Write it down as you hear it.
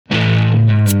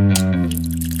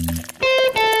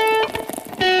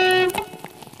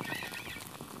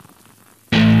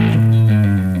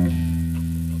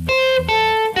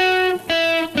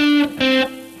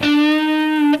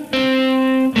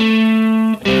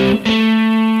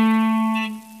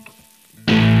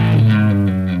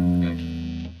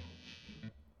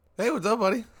what's up,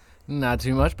 buddy? Not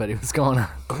too much, buddy. What's going on?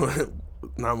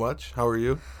 Not much. How are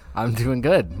you? I'm doing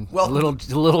good. Well- a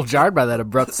little jarred by that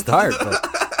abrupt start,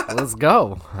 but let's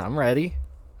go. I'm ready.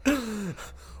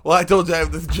 Well, I told you I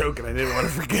have this joke, and I didn't want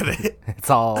to forget it.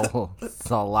 It's all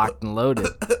locked and loaded.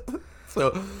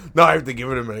 So, no, I have to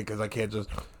give it a minute, because I can't just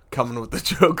come in with the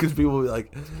joke, because people will be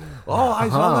like, oh, I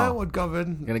saw that one coming.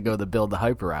 I'm gonna go the build the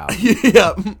hype route.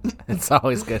 Yeah. It's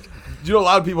always good. You know, a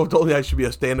lot of people have told me I should be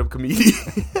a stand-up comedian.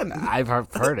 I've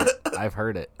heard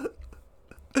it.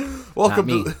 Welcome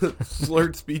Not me. to the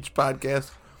Slurred Speech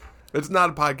Podcast. It's not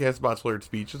a podcast about slurred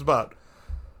speech. It's about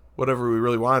whatever we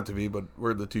really want it to be, but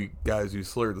we're the two guys who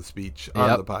slur the speech on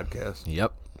Yep. the podcast.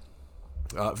 Yep.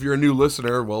 If you're a new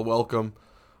listener, well, welcome.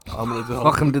 I'm gonna tell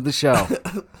Welcome to the show.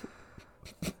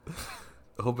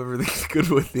 I hope everything's good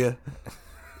with you.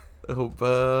 I hope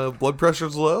blood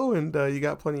pressure's low and you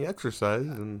got plenty of exercise.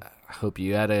 And I hope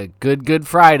you had a good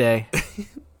Friday.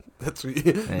 that's what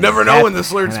you never know when the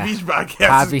slurred and a speech podcast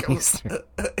Happy is coming. Easter.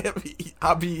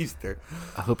 Happy Easter.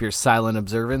 I hope your silent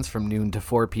observance from noon to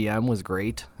 4 p.m. was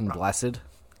great and blessed.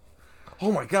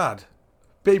 Oh my God,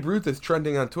 Babe Ruth is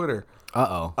trending on Twitter.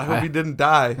 Uh-oh. I hope he didn't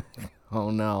die. Oh,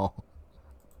 no.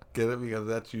 Get it? Because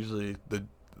that's usually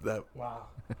that. Wow,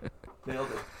 nailed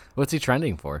it. What's he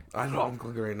trending for? I know. I'm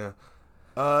clicking right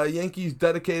now. Yankees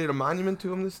dedicated a monument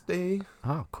to him this day.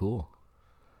 Oh, cool.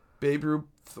 Babe Ruth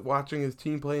watching his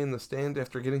team play in the stand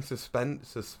after getting suspended.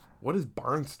 What is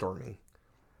barnstorming?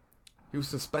 He was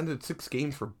suspended 6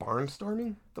 games for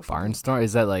barnstorming? Barnstorm?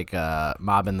 Is that like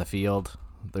mob in the field?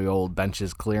 The old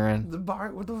benches clearing?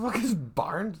 What the fuck is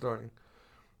barnstorming?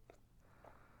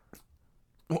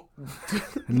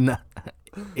 No.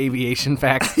 Aviation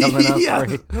facts coming up. Yeah.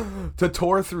 Right? To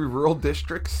tour through rural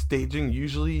districts, staging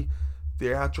usually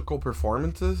theatrical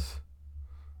performances.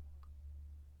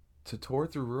 To tour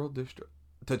through rural districts.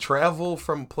 To travel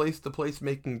from place to place,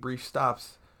 making brief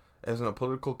stops as in a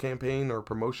political campaign or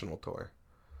promotional tour.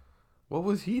 What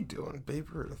was he doing? Babe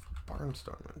Ruth.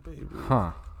 Barnstorming. Babe Ruth.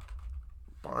 Huh.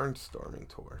 Barnstorming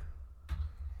tour.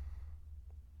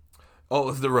 Oh, it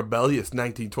was the rebellious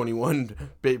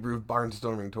 1921 Babe Ruth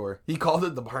barnstorming tour. He called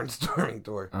it the barnstorming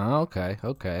tour. Oh,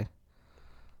 okay.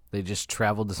 They just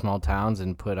traveled to small towns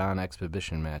and put on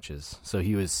exhibition matches. So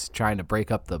he was trying to break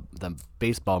up the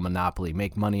baseball monopoly,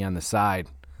 make money on the side.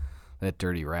 That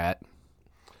dirty rat.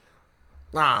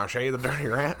 Ah, Shay, the dirty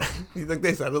rat. You think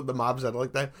they said it? The mob said it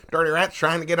like that? Dirty rat's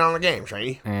trying to get on the game,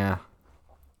 Shay. Yeah.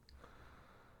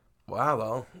 Wow,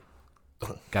 well,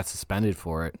 Got suspended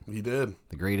for it. he did.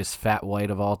 The greatest fat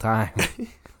white of all time.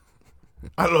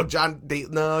 I don't know, John Daly.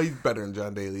 No, he's better than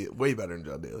John Daly. Way better than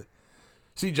John Daly.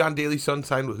 See, John Daly's son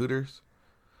signed with Hooters.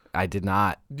 I did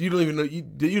not. You don't even know. You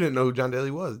didn't know who John Daly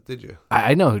was, did you?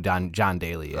 I know who John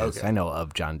Daly is. Okay. I know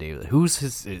of John Daly. Who's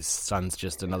his son's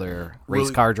just another race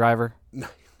Willie- car driver?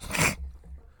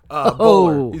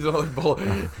 Bowler. He's another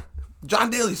bowler.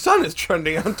 John Daly's son is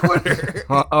trending on Twitter.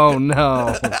 Oh,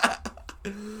 no.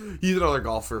 He's another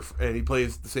golfer, and he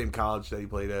plays the same college that he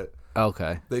played at.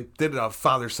 Okay. They did a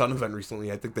father-son event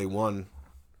recently. I think they won.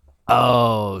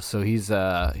 Oh, so he's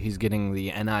getting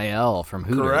the NIL from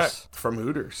Hooters. Correct. From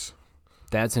Hooters.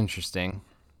 That's interesting.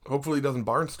 Hopefully he doesn't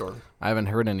barnstorm. I haven't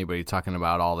heard anybody talking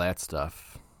about all that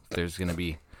stuff. There's going to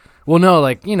be... Well,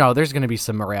 no, there's going to be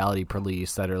some morality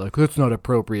police that are like, that's not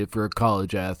appropriate for a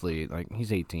college athlete. Like,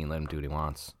 he's 18, let him do what he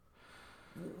wants.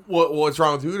 What's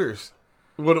wrong with Hooters?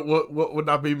 What would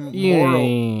not be moral?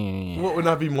 Yeah. What would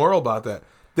not be moral about that?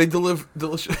 They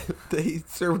They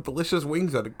serve delicious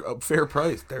wings at a fair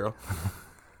price, Daryl.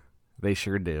 They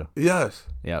sure do. Yes.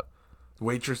 Yep.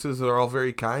 Waitresses are all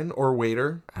very kind, or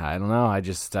waiter. I don't know. I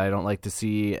don't like to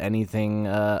see anything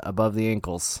above the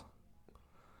ankles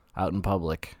out in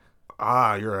public.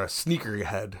 Ah, you're a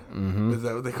sneakerhead. Mm-hmm. Is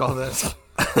that what they call that?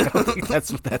 I don't think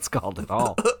that's what that's called at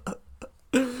all.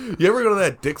 You ever go to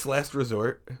that Dick's Last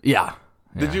Resort? Yeah.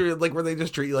 Did you, like, where they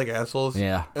just treat you like assholes?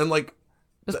 Yeah. And, like,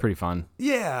 It's pretty fun.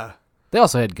 yeah. They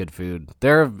also had good food.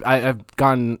 I've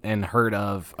gone and heard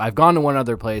of. I've gone to one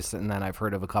other place, and then I've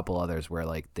heard of a couple others where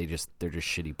like they're just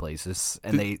shitty places,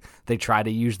 and they try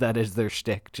to use that as their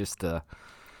shtick just to.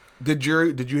 Did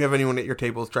you have anyone at your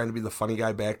tables trying to be the funny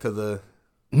guy back to the?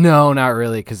 No, not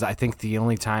really, because I think the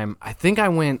only time I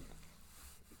went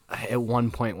at one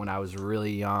point when I was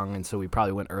really young, and so we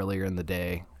probably went earlier in the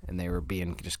day, and they were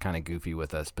being just kind of goofy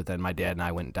with us. But then my dad and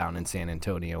I went down in San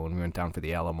Antonio when we went down for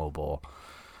the Alamo Bowl.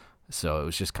 So it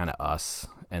was just kind of us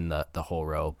and the whole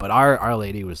row. But our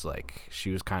lady was like,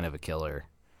 she was kind of a killer.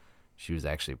 She was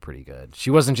actually pretty good. She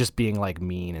wasn't just being like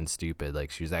mean and stupid. Like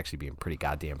she was actually being pretty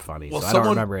goddamn funny. Well, so I don't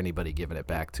remember anybody giving it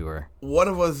back to her.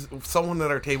 Someone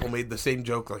at our table made the same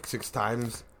joke like 6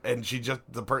 times, and she just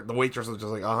the waitress was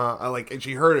just like, I like, and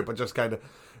she heard it, but just kind of.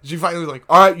 She finally was like,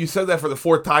 all right, you said that for the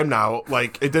 4th time now.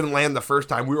 Like, it didn't land the first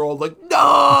time. We were all like,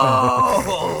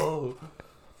 no!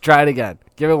 Try it again.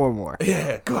 Give it one more.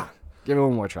 Yeah, come on. Give it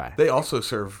one more try. They also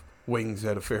serve wings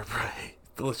at a fair price.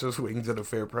 Delicious wings at a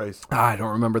fair price. I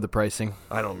don't remember the pricing.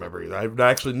 I don't remember either. I've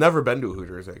actually never been to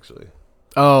Hooters, actually.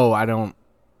 Oh, I don't.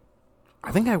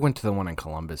 I think I went to the one in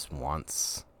Columbus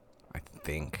once. I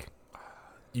think.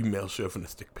 You male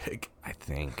chauvinistic pig. I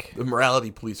think. The morality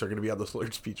police are going to be on the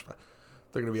slurred speech.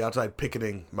 They're going to be outside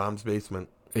picketing Mom's basement.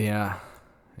 Yeah.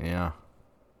 Yeah.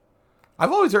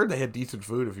 I've always heard they had decent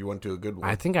food if you went to a good one.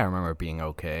 I think I remember it being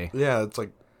okay. Yeah, it's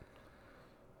like,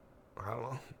 I don't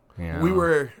know. Yeah. We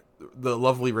were, the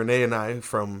lovely Renee and I,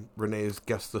 from Renee's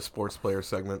Guess the Sports Player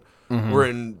segment, were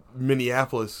in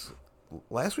Minneapolis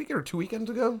last weekend or 2 weekends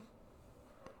ago?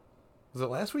 Was it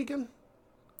last weekend?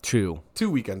 2. 2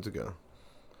 weekends ago.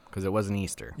 Because it wasn't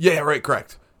Easter. Yeah, right,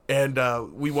 correct. And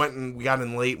we went and we got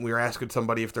in late, and we were asking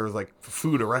somebody if there was like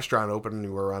food, a restaurant open, and we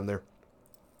were around there.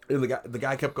 And the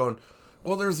guy kept going,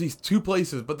 well, there's these 2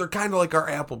 places, but they're kind of like our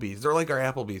Applebee's. They're like our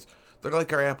Applebee's. They're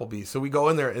like our Applebee's. So we go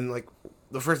in there, and like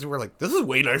the first thing we're like, this is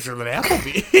way nicer than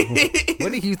Applebee's.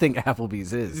 What do you think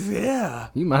Applebee's is? Yeah.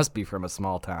 You must be from a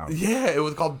small town. Yeah, it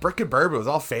was called Brick and Bourbon. It was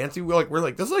all fancy. We're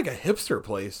like, this is like a hipster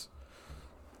place.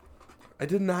 I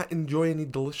did not enjoy any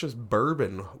delicious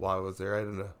bourbon while I was there. I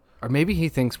didn't know. Or maybe he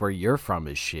thinks where you're from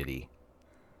is shitty.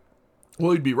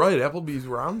 Well, he'd be right. Applebee's,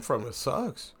 where I'm from, it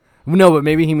sucks. No, but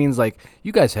maybe he means like,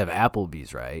 you guys have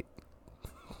Applebee's, right?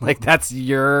 Like, that's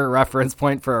your reference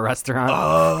point for a restaurant?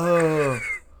 Oh.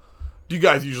 Do you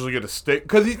guys usually get a steak?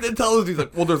 Because he tells us, he's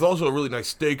like, well, there's also a really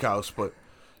nice steakhouse, but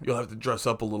you'll have to dress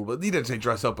up a little bit. He didn't say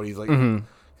dress up, but he's like,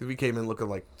 because we came in looking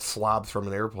like slobs from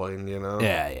an airplane, you know?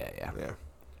 Yeah.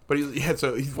 But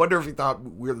so he wonder if he thought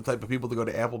we were the type of people to go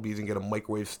to Applebee's and get a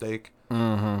microwave steak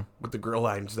with the grill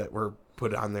lines that were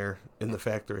put on there in the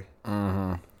factory.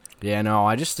 Yeah, no,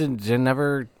 I just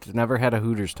never had a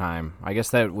Hooters time. I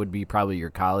guess that would be probably your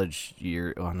college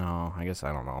year. Oh, no, I guess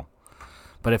I don't know.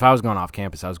 But if I was going off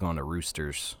campus, I was going to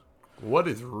Roosters. What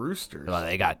is Roosters? Well,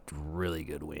 they got really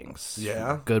good wings.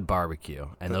 Yeah? Good barbecue.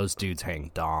 And those dudes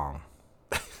hang dong.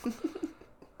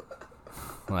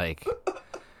 Like,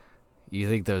 you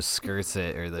think those skirts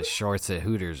or the shorts at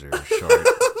Hooters are short?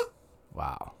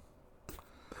 Wow.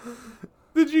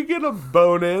 Did you get a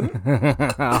bone in?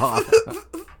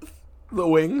 The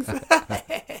wings?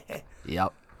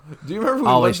 Yep. Do you remember?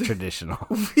 Always traditional.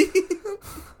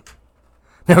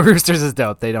 No, Roosters is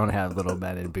dope. They don't have little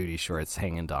men in booty shorts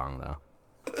hanging dong,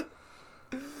 though.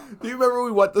 Do you remember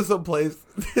we went to some place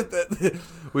that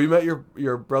we met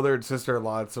your brother and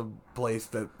sister-in-law at some place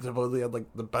that supposedly had like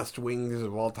the best wings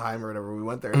of all time or whatever? We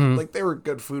went there. Like, they were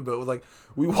good food, but it was like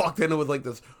we walked in with like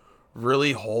this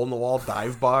really hole-in-the-wall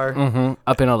dive bar.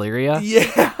 Up in Elyria?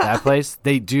 Yeah. That place?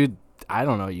 They do... I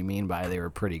don't know what you mean by they were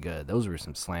pretty good. Those were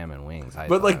some slamming wings.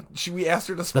 But like, we asked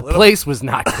her to split the place was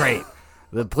not great.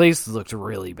 The place looked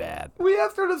really bad. We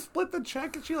asked her to split the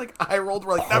check, and she like eye rolled.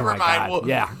 We're like, never mind.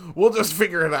 We'll just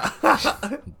figure it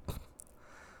out.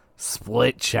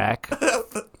 Split check.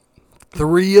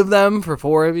 3 of them for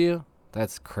 4 of you?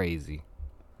 That's crazy.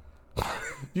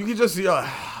 You can just see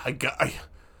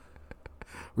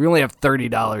we only have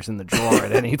 $30 in the drawer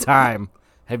at any time.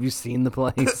 Have you seen the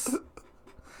place?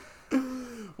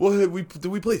 Well, did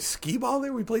we play skee ball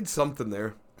there? We played something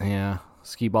there. Yeah.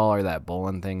 Skee ball or that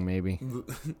bowling thing, maybe.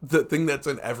 The thing that's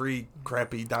in every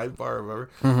crappy dive bar or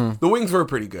whatever. The wings were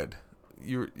pretty good.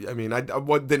 I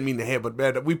didn't mean to hate, but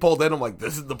man, we pulled in. I'm like,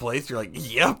 this is the place. You're like,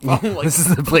 yep. I'm like, this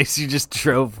is the place you just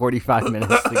drove 45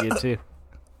 minutes to get to.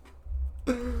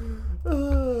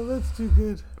 Oh, that's too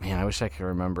good. Man, I wish I could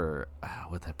remember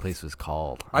what that place was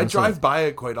called. I drive by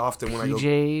it quite often when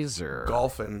PJ's I go or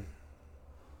golfing.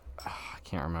 I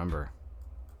can't remember.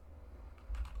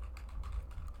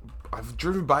 I've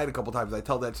driven by it a couple times. I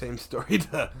tell that same story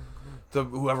to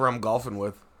whoever I'm golfing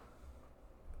with.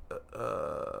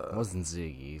 It wasn't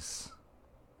Ziggy's.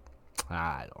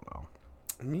 I don't know.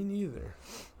 Me neither.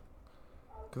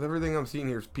 Because everything I'm seeing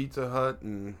here is Pizza Hut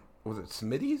and, was it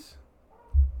Smitty's?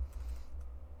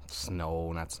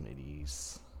 No, not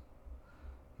Smitty's.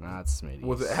 Not Smitty's.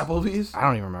 Was it Applebee's? I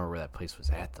don't even remember where that place was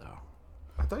at, though.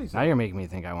 I thought you said. Now you're making me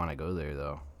think I want to go there,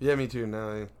 though. Yeah, me too.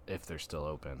 Now, if they're still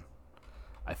open.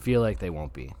 I feel like they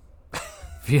won't be. I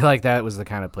feel like that was the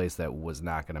kind of place that was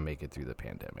not going to make it through the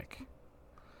pandemic.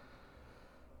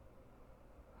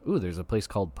 Ooh, there's a place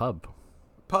called Pub.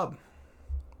 Pub.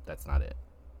 That's not it.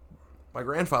 My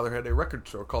grandfather had a record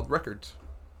store called Records.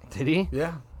 Did he?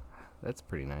 Yeah. That's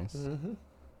pretty nice.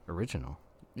 Original.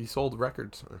 He sold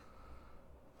records.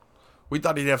 We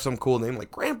thought he'd have some cool name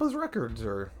like Grandpa's Records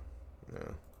or...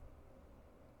 Yeah.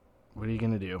 What are you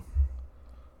going to do?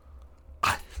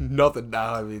 Nothing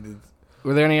now. I mean,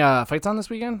 Were there any fights on this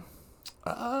weekend?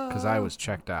 Because I was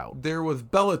checked out. there was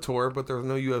Bellator, but there was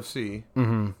no UFC.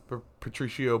 Mm-hmm.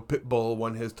 Patricio Pitbull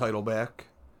won his title back.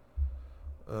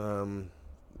 No,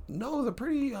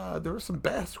 there was some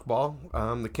basketball.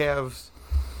 The Cavs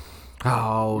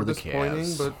Oh, were the disappointing,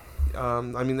 Cavs. but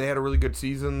I mean, they had a really good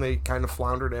season. They kind of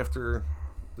floundered after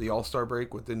the All-Star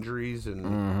break with injuries and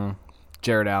Mm-hmm.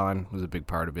 Jared Allen was a big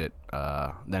part of it.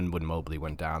 Then when Mobley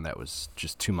went down, that was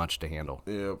just too much to handle.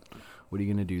 yeah. What are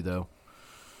you going to do, though?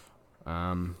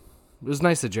 It was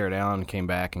nice that Jared Allen came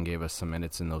back and gave us some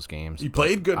minutes in those games. He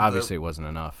played good. Obviously, it wasn't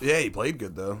enough. Yeah, he played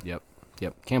good though. Yep.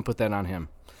 Can't put that on him.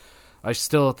 I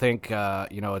still think,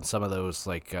 in some of those,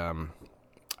 like, I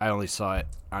only saw it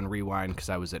on Rewind because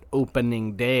I was at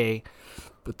opening day.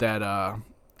 But that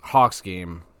Hawks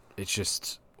game, it's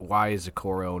just, why is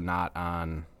Okoro not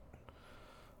on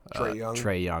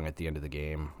Trae Young at the end of the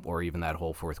game, or even that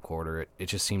whole fourth quarter? It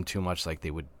just seemed too much like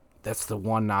they would. That's the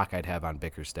one knock I'd have on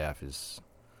Bickerstaff is,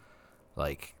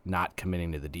 like, not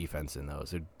committing to the defense in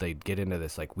those. They'd get into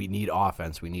this, like, we need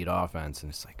offense, and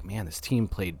it's like, man, this team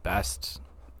played best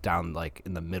down, like,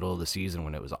 in the middle of the season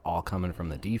when it was all coming from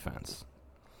the defense.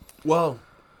 Well,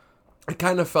 it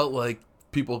kind of felt like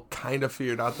people kind of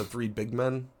figured out the three big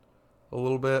men a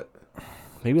little bit.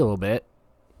 Maybe a little bit.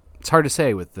 It's hard to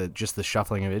say with the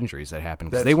shuffling of injuries that happened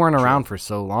because That's they weren't true. around for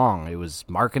so long. It was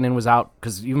Markkanen was out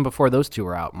because even before those two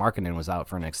were out, Markkanen was out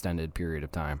for an extended period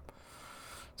of time.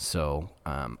 So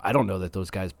I don't know that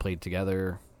those guys played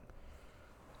together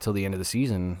till the end of the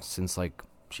season since like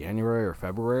January or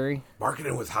February.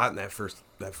 Markkanen was hot in that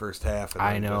first half. And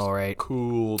I then know, just right?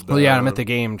 Cooled Well, yeah, down. I'm at the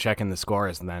game checking the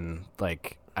scores, and then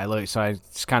like I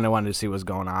just kind of wanted to see what was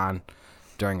going on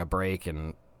during a break,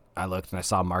 and I looked and I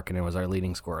saw Markkanen was our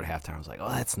leading scorer at halftime. I was like, oh,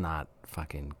 that's not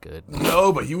fucking good.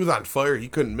 No, but he was on fire. He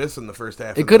couldn't miss in the first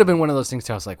half. It could have been one of those things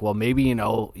too. I was like, well, maybe,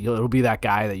 it'll be that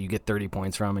guy that you get 30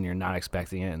 points from and you're not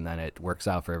expecting it, and then it works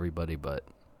out for everybody, but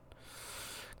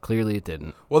clearly it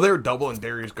didn't. Well, they were doubling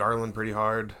Darius Garland pretty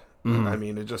hard. I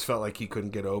mean, it just felt like he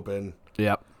couldn't get open.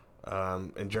 Yep.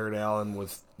 And Jared Allen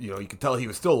was, you could tell he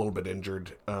was still a little bit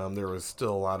injured. There was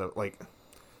still a lot of,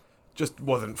 just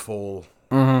wasn't full.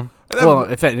 Mm-hmm.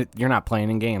 Well, you're not playing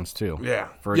in games, too. Yeah.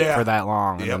 For that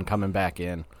long and Yep. then coming back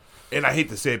in. And I hate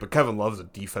to say it, but Kevin Love's a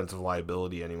defensive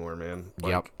liability anymore, man.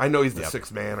 Yep. I know he's the Yep.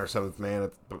 sixth man or seventh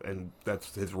man, and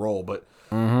that's his role, but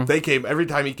Mm-hmm. every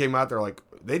time he came out, they're like,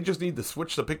 they just need to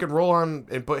switch the pick and roll on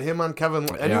and put him on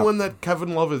Kevin. Anyone that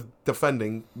Kevin Love is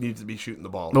defending needs to be shooting the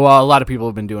ball. Well, a lot of people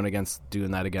have been doing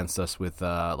that against us with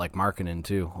like Markkanen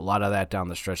too. A lot of that down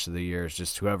the stretch of the year is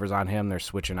just whoever's on him, they're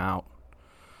switching out.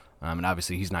 And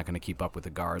obviously he's not going to keep up with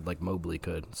a guard like Mobley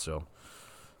could. So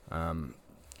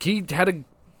he had a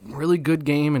really good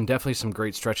game and definitely some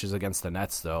great stretches against the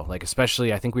Nets, though. Like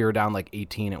especially, I think we were down like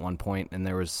 18 at one point, and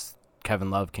there was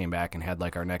Kevin Love came back and had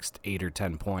like our next 8 or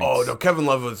 10 points. Oh no, Kevin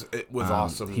Love was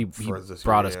awesome. He for us this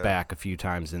brought year, us back a few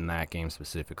times in that game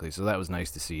specifically, so that was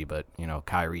nice to see. But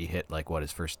Kyrie hit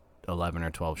his first 11 or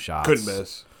 12 shots. Couldn't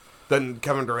miss. Then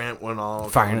Kevin Durant went all.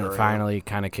 Finally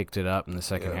kind of kicked it up in the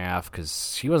second half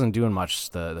because he wasn't doing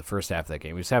much the first half of that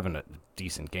game. He was having a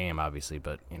decent game, obviously,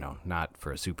 but not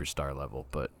for a superstar level.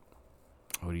 But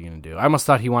what are you gonna do? I almost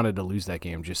thought he wanted to lose that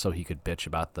game just so he could bitch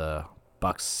about the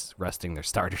Bucks resting their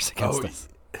starters against us.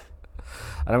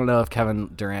 I don't know if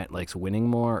Kevin Durant likes winning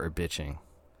more or bitching.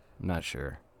 I'm not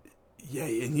sure. Yeah,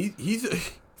 and he's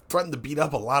threatened to beat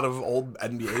up a lot of old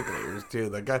NBA players too.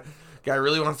 That guy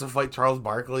really wants to fight Charles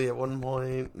Barkley at one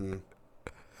point. And...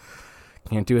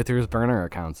 Can't do it through his burner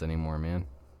accounts anymore, man.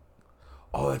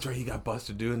 Oh, that's right. He got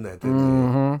busted doing that,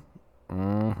 didn't he?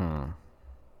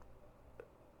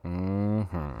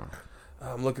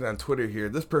 I'm looking on Twitter here.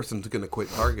 This person's going to quit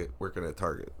Target, working at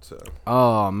Target. So.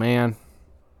 Oh, man.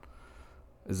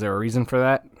 Is there a reason for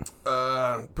that?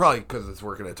 Probably because it's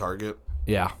working at Target.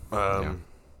 Yeah.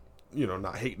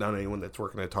 Not hating on anyone that's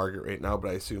working at Target right now, but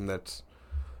I assume that's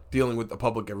dealing with the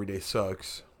public every day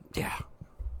sucks. Yeah.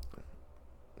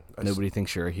 Nobody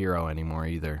thinks you're a hero anymore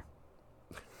either.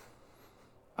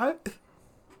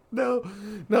 No,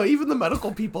 even the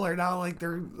medical people are now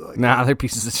they're they're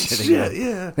pieces of shit again.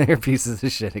 Yeah. They're pieces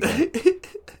of shit again.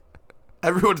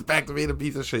 Everyone's back to being a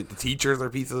piece of shit. The teachers are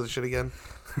pieces of shit again.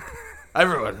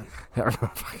 Everyone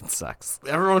fucking sucks.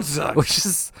 Everyone sucks. Which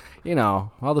is,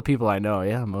 all the people I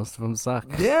know, most of them suck.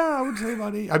 Yeah, I would say,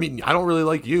 buddy. I mean, I don't really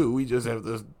like you. We just have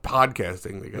this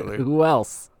podcasting together. Who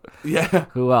else? Yeah.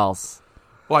 Who else?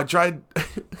 Well, I tried,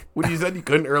 when you said you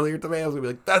couldn't earlier today, I was going to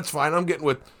be like, that's fine. I'm getting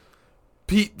with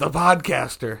Pete, the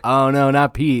podcaster. Oh no,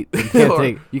 not Pete.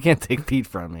 You can't take Pete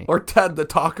from me. Or Ted, the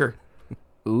talker.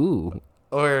 Ooh.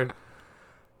 Or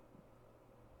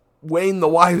Wayne, the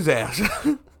wise ass.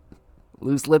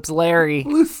 Loose Lips Larry.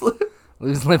 Loose lip.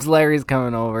 Loose Lips Larry's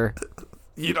coming over.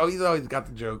 You know, he's always got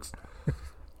the jokes.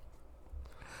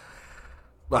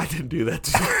 I didn't do that.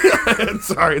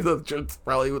 Sorry, the jokes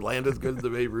probably would land as good as the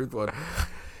Babe Ruth one.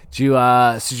 Did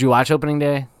you watch opening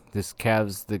day? This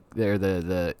Cavs, they're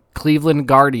the Cleveland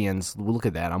Guardians. Look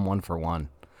at that. I'm 1 for 1.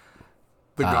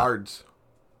 The guards.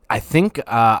 I think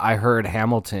I heard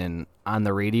Hamilton on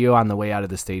the radio on the way out of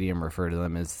the stadium refer to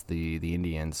them as the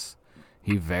Indians.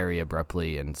 He very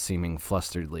abruptly and seeming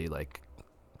flusteredly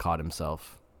caught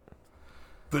himself.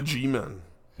 The G-Men.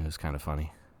 It was kind of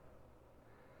funny.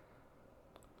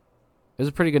 It was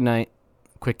a pretty good night.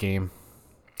 Quick game.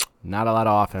 Not a lot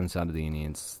of offense out of the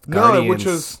Indians. The No, which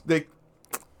is they.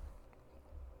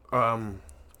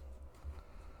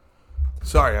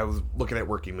 Sorry, I was looking at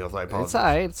work emails. I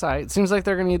apologize. It's all right. It seems like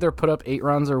they're going to either put up 8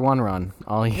 runs or 1 run.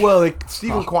 Well,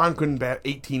 Stephen Kwan couldn't bat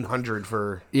 1,800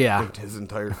 for his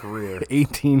entire career.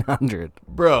 1,800.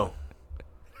 Bro.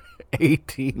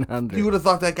 1,800. You would have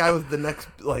thought that guy was the next,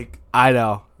 I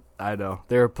know.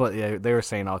 They were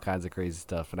saying all kinds of crazy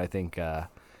stuff, and I think,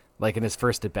 in his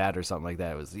first at bat or something like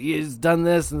that, it was he's done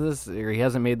this and this, or he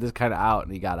hasn't made this kind of out,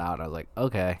 and he got out. And I was like,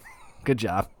 okay, good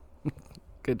job.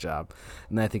 Good job.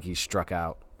 And then I think he struck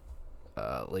out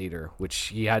later, which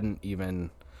he hadn't even.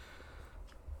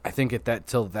 I think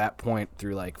till that point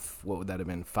through what would that have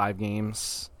been, 5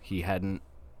 games, he hadn't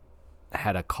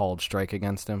had a called strike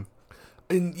against him.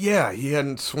 And yeah, he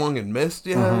hadn't swung and missed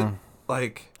yet. Mm-hmm.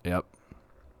 Yep.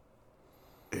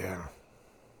 Yeah.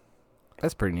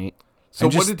 That's pretty neat. So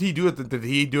what did he do did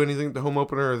he do anything at the home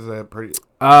opener, or is that pretty?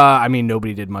 I mean,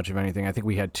 nobody did much of anything. I think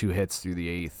we had 2 hits through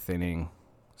the 8th inning,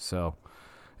 so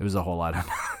it was a whole lot of.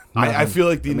 I feel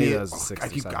like the Indians.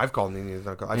 I've called the Indians.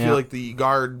 I feel like the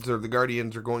Guards or the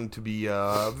Guardians are going to be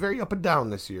very up and down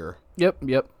this year.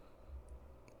 Yep.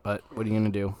 But what are you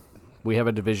going to do? We have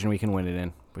a division we can win it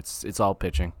in. It's all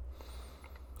pitching.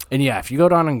 And yeah, if you go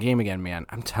down on game again, man,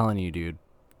 I'm telling you, dude,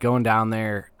 going down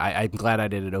there, I'm glad I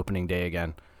did it opening day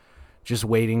again. Just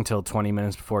waiting till 20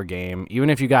 minutes before game. Even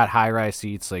if you got high-rise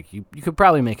seats, you could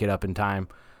probably make it up in time.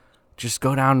 Just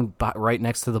go down right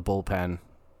next to the bullpen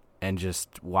and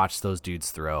just watch those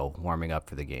dudes throw, warming up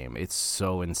for the game. It's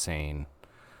so insane.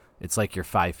 It's like you're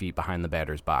 5 feet behind the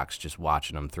batter's box just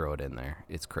watching them throw it in there.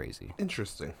 It's crazy.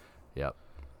 Interesting. Yep.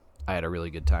 I had a really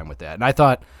good time with that. And I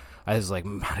was like,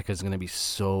 Monica's going to be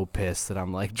so pissed that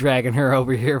I'm dragging her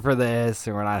over here for this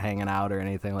and we're not hanging out or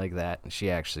anything like that. And she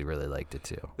actually really liked it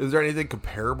too. Is there anything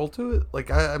comparable to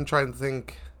it? I'm trying to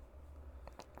think.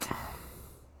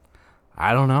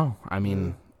 I don't know. I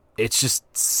mean, it's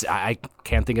just, I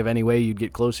can't think of any way you'd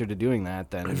get closer to doing that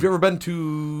than. Have you ever been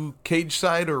to cage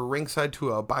side or ring side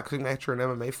to a boxing match or an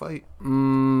MMA fight?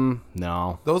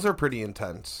 No. Those are pretty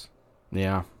intense.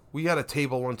 Yeah. We had a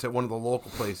table once at one of the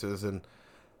local places, and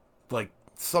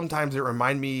sometimes it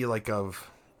reminded me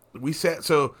of we sat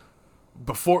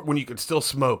before when you could still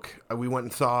smoke. We went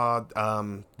and saw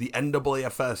the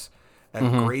NAAFS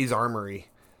at Gray's Armory,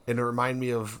 and it reminded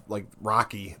me of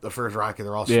Rocky, the first Rocky.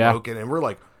 They're all smoking, and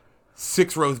we're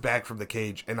 6 rows back from the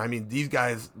cage. And I mean, these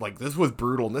guys this was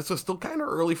brutal, and this was still kind of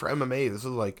early for MMA. This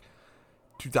was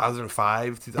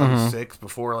 2005, 2006,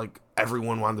 before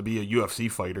everyone wanted to be a UFC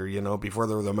fighter, before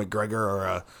there was a McGregor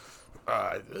or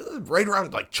right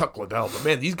around Chuck Liddell. But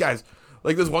man, these guys,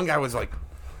 this one guy was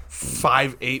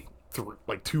 5'8",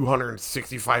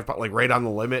 265 pounds, right on the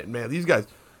limit. And man, these guys,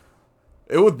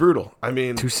 it was brutal. I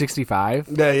mean, 265.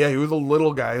 Yeah, he was a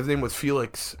little guy. His name was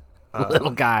Felix.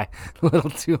 Little guy, little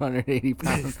 280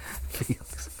 pounds.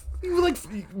 Felix. He was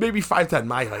maybe 5'10",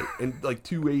 my height, and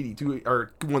 280,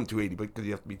 or 280, because you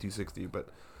have to be 260. But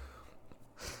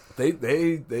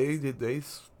they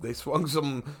swung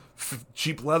some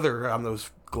cheap leather on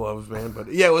those gloves, man.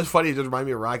 But yeah, it was funny. It just reminded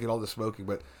me of Rocky and all the smoking.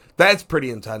 But that's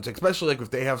pretty intense, especially if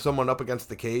they have someone up against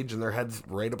the cage and their head's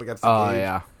right up against the cage. Oh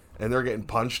yeah, and they're getting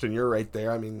punched and you're right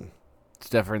there. I mean, it's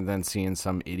different than seeing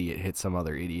some idiot hit some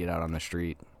other idiot out on the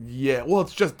street. Yeah, well,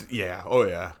 it's just oh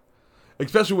yeah.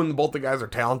 Especially when both the guys are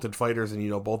talented fighters,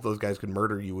 and both those guys can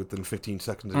murder you within 15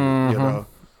 seconds.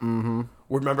 Mm-hmm.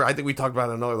 Remember, I think we talked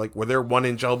about another where their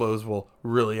 1-inch elbows will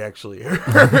really actually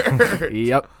hurt.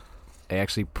 Yep, they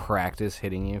actually practice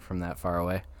hitting you from that far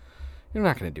away. You're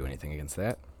not going to do anything against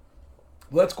that.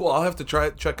 Well, that's cool. I'll have to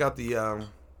check out the.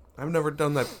 I've never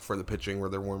done that for the pitching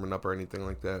where they're warming up or anything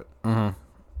like that. Mm-hmm.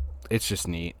 It's just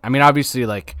neat. I mean, obviously,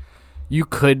 you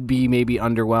could be maybe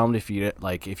underwhelmed if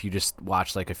you just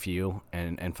watch a few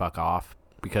and fuck off.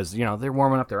 because, they're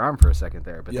warming up their arm for a second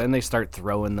there. But then they start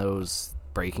throwing those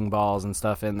breaking balls and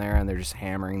stuff in there, and they're just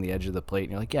hammering the edge of the plate.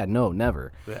 And you're like, yeah, no,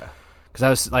 never. Yeah.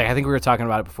 Because I think we were talking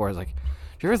about it before. I was like, do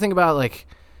you ever think about, like,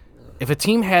 if a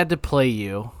team had to play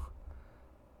you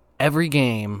every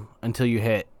game until you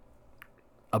hit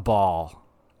a ball,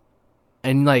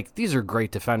 and, like, these are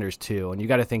great defenders, too, and you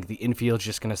got to think the infield's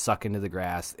just going to suck into the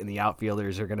grass, and the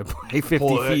outfielders are going to play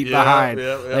 50 feet behind.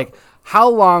 Yeah. Like, how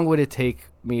long would it take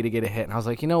me to get a hit? And I was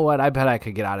like, you know what? I bet I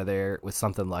could get out of there with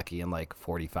something lucky in, like,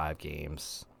 45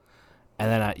 games.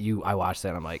 And then I watched that,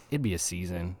 and I'm like, it'd be a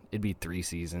season. It'd be 3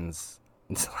 seasons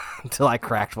until I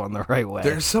cracked one the right way.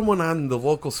 There's someone on the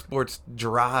local sports,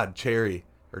 Gerard Cherry,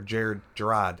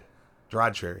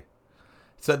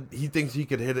 said he thinks he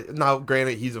could hit it. Now,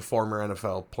 granted, he's a former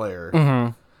NFL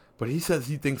player, but he says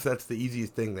he thinks that's the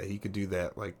easiest thing, that he could do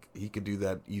that. Like, he could do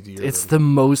that easier. It's the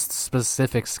most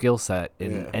specific skill set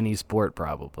in any sport,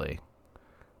 probably.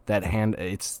 That hand,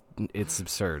 it's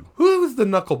absurd. Who was the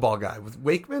knuckleball guy? Was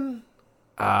Wakeman?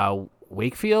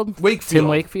 Wakefield? Tim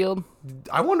Wakefield?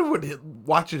 I wonder what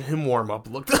watching him warm up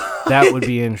looked like. That would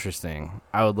be interesting.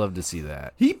 I would love to see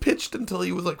that. He pitched until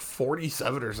he was like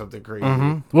 47 or something crazy.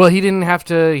 Mm-hmm. Well, he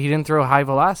didn't throw high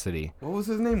velocity. What was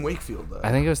his name? Wakefield, though.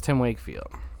 I think it was Tim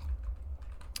Wakefield.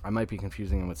 I might be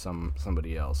confusing him with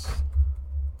somebody else.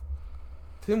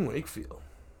 Tim Wakefield.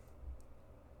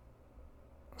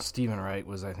 Stephen Wright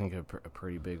was, I think, a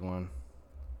pretty big one.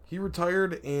 He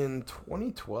retired in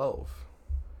 2012.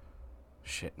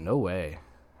 Shit, no way.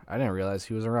 I didn't realize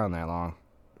he was around that long.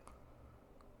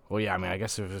 Well, yeah, I mean, I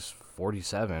guess it was just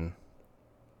 47.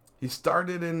 He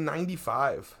started in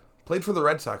 95. Played for the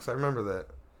Red Sox. I remember that.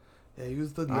 Yeah, he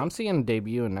was the... I'm seeing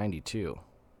debut in 92.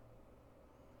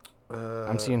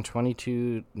 I'm seeing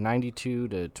 92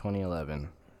 to 2011.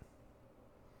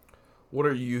 What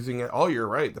are you using? Oh, you're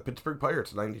right. The Pittsburgh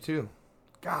Pirates, 92.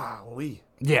 Golly.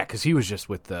 Yeah, because he was just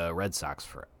with the Red Sox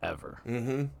forever.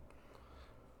 Mm-hmm.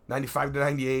 95 to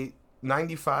 98.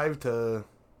 95 to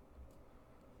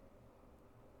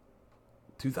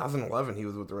 2011, he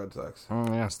was with the Red Sox. Oh,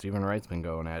 yeah, Stephen Wright's been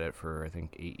going at it for, I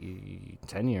think,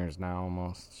 10 years now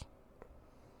almost.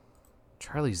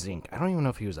 Charlie Zink, I don't even know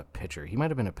if he was a pitcher. He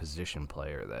might have been a position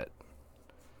player that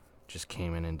just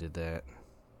came in and did that.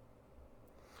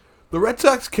 The Red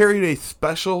Sox carried a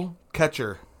special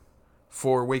catcher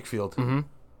for Wakefield. Mm-hmm.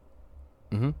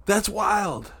 Mm-hmm. That's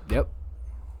wild. Yep.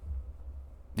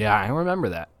 Yeah, I remember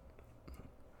that.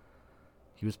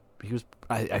 He was.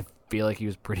 I feel like he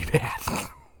was pretty bad.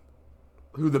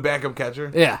 Who, the backup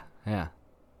catcher? Yeah.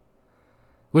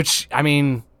 Which, I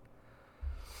mean,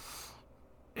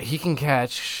 he can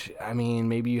catch. I mean,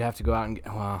 maybe you have to go out and...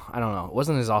 Well, I don't know. It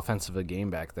wasn't as offensive a game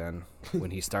back then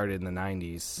when he started in the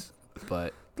 90s.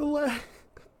 But,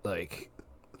 like,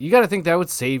 you got to think that would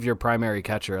save your primary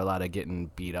catcher a lot of getting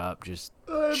beat up, just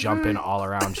jumping all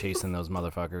around chasing those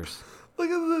motherfuckers. Look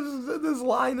at this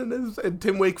line in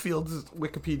Tim Wakefield's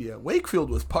Wikipedia. Wakefield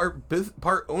was part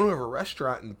owner of a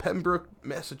restaurant in Pembroke,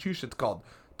 Massachusetts called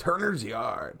Turner's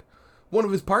Yard. One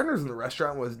of his partners in the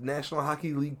restaurant was National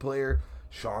Hockey League player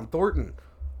Sean Thornton.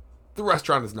 The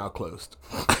restaurant is now closed.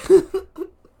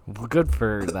 Well, good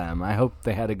for them. I hope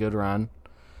they had a good run.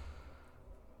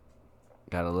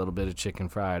 Got a little bit of chicken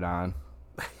fried on.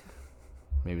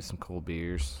 Maybe some cold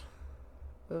beers.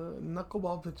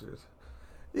 Knuckleball pitchers.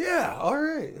 Yeah, all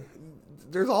right.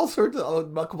 There's all sorts of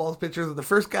knuckleball pitchers. The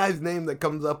first guy's name that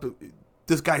comes up,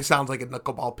 this guy sounds like a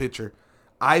knuckleball pitcher.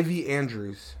 Ivy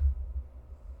Andrews.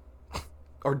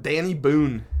 Or Danny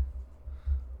Boone.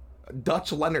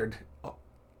 Dutch Leonard. Oh,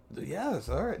 yes,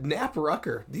 all right. Knapp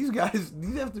Rucker. These guys,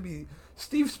 these have to be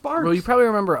Steve Sparks. Well, you probably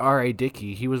remember R.A.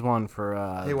 Dickey. He was one for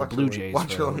the Blue Jays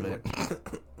for a little bit.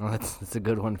 Well, that's a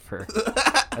good one for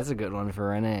that's a good one for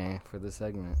Renee for the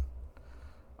segment.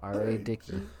 R.A.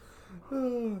 Dickey.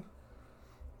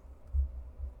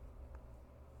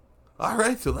 All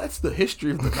right, so that's the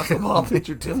history of the knuckleball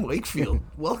pitcher Tim Wakefield.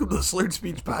 Welcome to the Slurred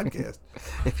Speech Podcast.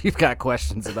 If you've got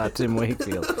questions about Tim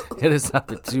Wakefield, hit us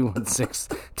up at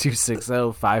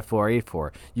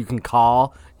 216-260-5484. You can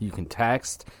call, you can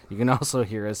text, you can also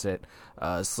hear us at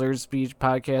Slurred Speech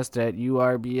Podcast at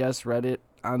URBS Reddit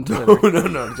on Twitter.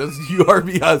 No, just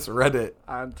URBS Reddit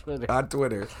on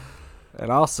Twitter. And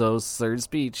also Slurred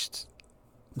Speech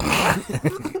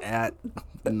at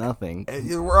nothing.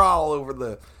 And we're all over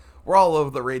the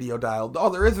radio dial. Oh,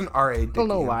 there is an R.A. Dickey. I don't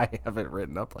know why I have it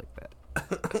written up like that.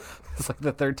 It's like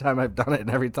the third time I've done it, and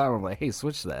every time I'm like, hey,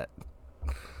 switch that.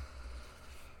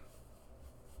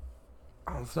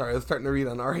 I'm sorry, I was starting to read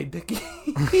on R.A. Dickey.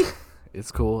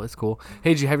 It's cool.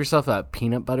 Hey, did you have yourself a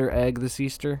peanut butter egg this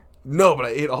Easter? No, but I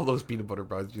ate all those peanut butter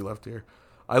buns you left here.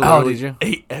 I literally did you?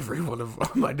 ate every one of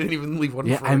them. I didn't even leave one.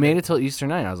 Yeah, for I made it till Easter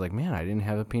night. I was like, man, I didn't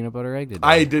have a peanut butter egg today.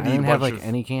 I did eat didn't a have bunch like of-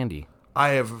 any candy. I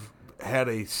have had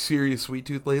a serious sweet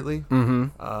tooth lately.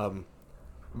 Mm-hmm.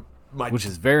 Which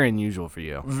is very unusual for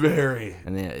you. Very.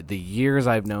 And the years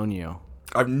I've known you,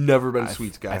 I've never been a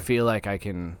sweets guy. I feel like I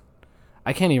can't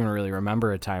even really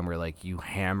remember a time where like you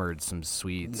hammered some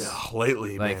sweets. No,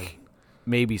 lately, Like man.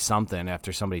 maybe something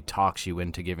after somebody talks you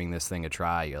into giving this thing a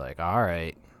try. You're like, all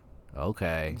right,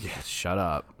 okay, shut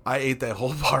up. I ate that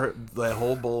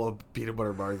whole bowl of peanut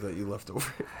butter bars that you left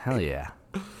over. Hell yeah.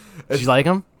 Did you like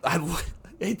them? I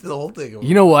ate the whole thing.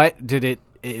 You know what?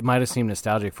 It might have seemed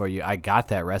nostalgic for you. I got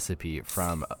that recipe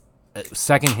from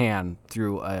secondhand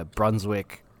through a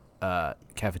Brunswick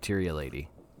cafeteria lady.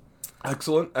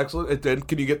 Excellent. It did.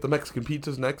 Can you get the Mexican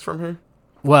pizzas next from her?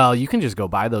 Well, you can just go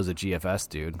buy those at GFS,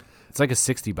 dude. It's like a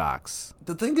 60 box.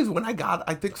 The thing is,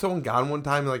 I think someone got one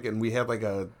time, like, and we had like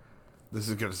this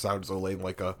is gonna sound so lame,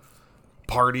 like a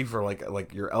party for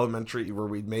like your elementary where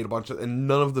we made a bunch of, and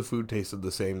none of the food tasted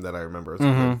the same that I remember as a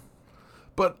kid.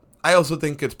 But I also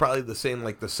think it's probably the same,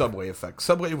 like the Subway effect.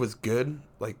 Subway was good,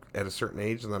 like at a certain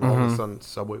age, and then all of a sudden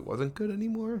Subway wasn't good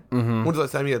anymore. When's the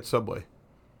last time you had Subway?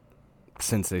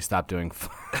 Since they stopped doing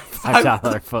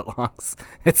 $5 footlongs.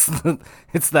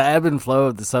 It's the ebb and flow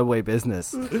of the Subway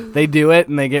business. They do it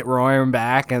and they get roaring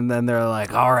back, and then they're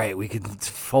like, all right, we can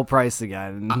full price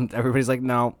again. And everybody's like,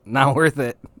 no, not worth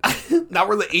it. Not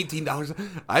worth the $18.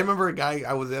 I remember a guy,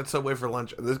 I was at Subway for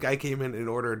lunch, and this guy came in and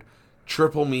ordered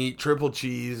triple meat, triple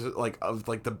cheese, like of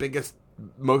like the biggest,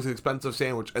 most expensive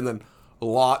sandwich, and then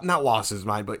not lost his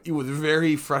mind, but he was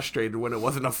very frustrated when it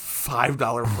wasn't a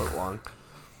 $5 foot long.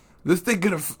 This thing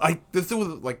could have, this was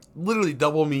like literally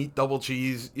double meat, double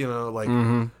cheese, you know, like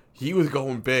he was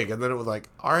going big, and then it was like,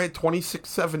 all right,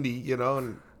 $26.70, you know,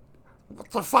 and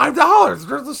what's the $5?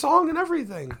 There's a song and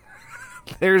everything.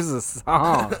 There's a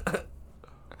song.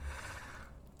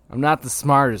 I'm not the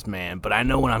smartest man, but I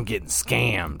know when I'm getting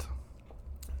scammed.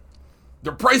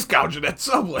 They're price gouging at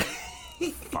Subway.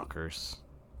 Fuckers.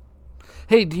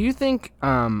 Hey, do you think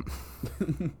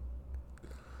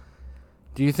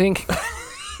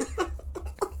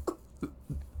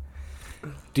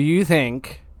do you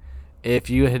think if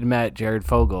you had met Jared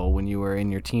Fogle when you were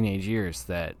in your teenage years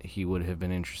that he would have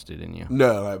been interested in you?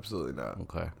 No, absolutely not.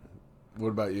 Okay. What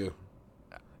about you?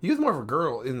 He was more of a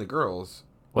girl in the girls.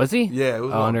 Was he? Yeah, it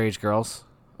was underage girls?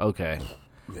 Okay.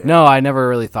 Yeah. No, I never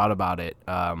really thought about it.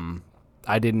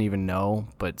 I didn't even know,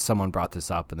 but someone brought this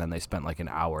up, and then they spent like an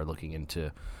hour looking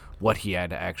into what he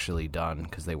had actually done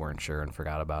because they weren't sure and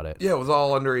forgot about it. Yeah, it was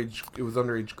all underage. It was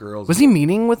underage girls. Was he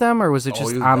meeting with them, or was it Oh,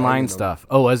 just he was online banging them. stuff?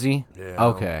 Oh, was he? Yeah.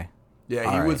 Okay. Yeah,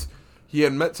 All he right. was. He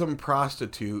had met some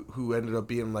prostitute who ended up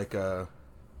being like a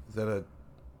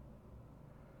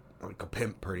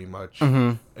pimp, pretty much,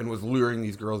 and was luring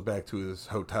these girls back to his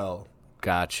hotel.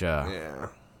 Gotcha. Yeah.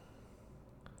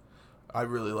 I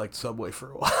really liked Subway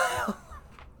for a while.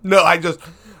 No,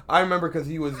 I remember because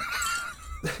he was.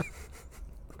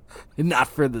 Not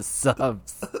for the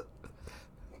subs.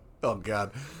 Oh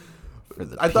God. For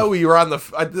the I thought we were on the.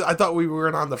 I thought we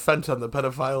were on the fence on the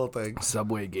pedophile thing.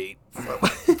 Subway gate.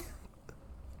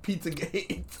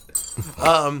 Pizzagate.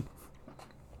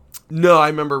 No, I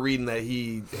remember reading that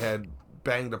he had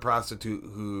banged a prostitute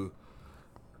who.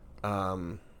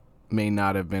 May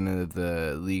not have been in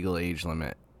the legal age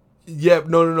limit. Yeah,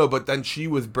 no. But then she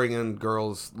was luring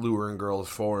girls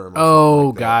for him. or Oh, something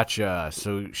like that. gotcha.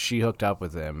 So she hooked up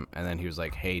with him, and then he was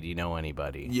like, hey, do you know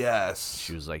anybody? Yes.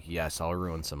 She was like, yes, I'll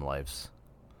ruin some lives.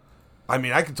 I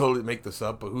mean, I could totally make this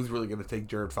up, but who's really going to take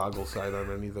Jared Fogle's side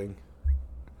on anything?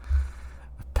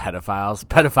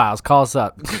 Pedophiles, call us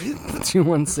up.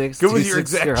 216 Give us your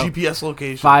exact GPS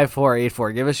location.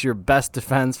 5484. Give us your best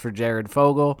defense for Jared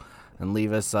Fogle, and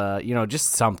leave us,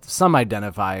 just some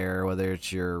identifier, whether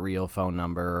it's your real phone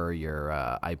number or your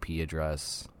IP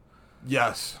address,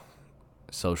 Yes.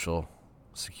 social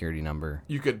security number.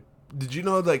 You could. Did you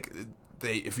know, like,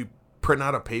 if you print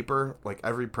out a paper, like,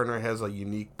 every printer has a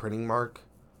unique printing mark?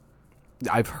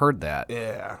 I've heard that.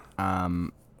 Yeah.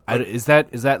 Is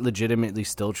that legitimately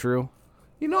still true?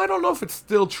 You know, I don't know if it's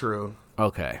still true.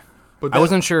 Okay. But I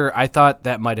wasn't sure. I thought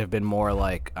that might have been more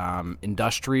like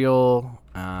industrial,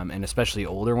 and especially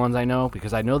older ones I know,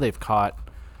 because I know they've caught,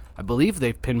 I believe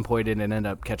they've pinpointed and ended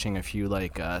up catching a few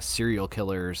like serial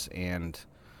killers, and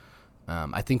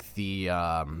I think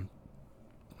I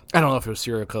don't know if it was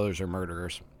serial killers or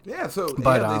murderers. Yeah, so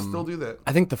But, they still do that.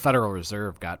 I think the Federal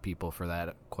Reserve got people for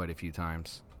that quite a few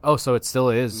times. Oh, so it still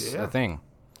is Yeah. a thing.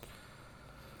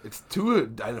 It's two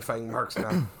identifying marks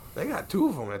now. They got two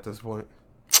of them at this point.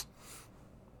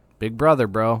 Big brother,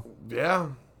 bro. Yeah.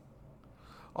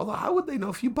 Although, how would they know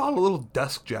if you bought a little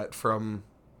desk jet from?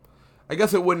 I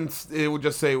guess it wouldn't. It would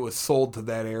just say it was sold to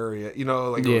that area. You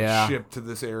know, like it was shipped to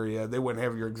this area. They wouldn't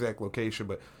have your exact location,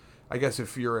 but I guess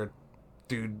if you're a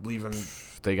dude leaving,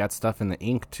 they got stuff in the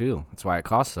ink too. That's why it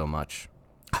costs so much.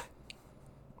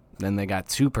 Then they got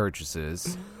 2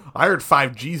 purchases. I heard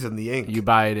 5 G's in the ink. You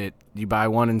buy it. You buy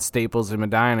one in Staples in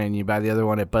Medina, and you buy the other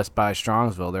one at Best Buy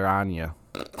Strongsville. They're on you.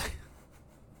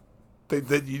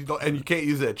 And you can't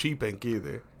use that cheap ink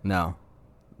either. No.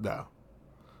 No.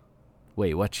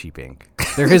 Wait, what cheap ink?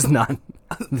 There is none.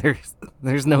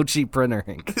 There's no cheap printer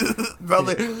ink.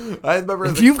 I remember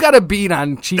if you've got a beat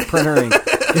on cheap printer ink,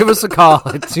 give us a call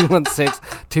at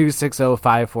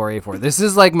 216-260-5484. This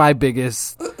is like my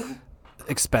biggest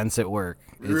expense at work.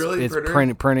 It's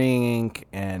printing ink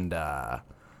and gas,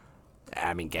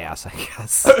 I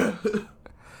guess.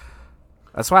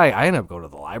 That's why I end up going to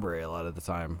the library a lot of the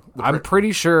time. I'm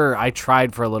pretty sure I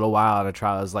tried for a little while, and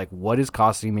I was like, what is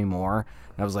costing me more?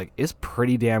 And I was like, it's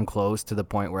pretty damn close to the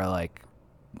point where, like,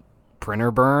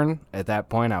 printer burn. At that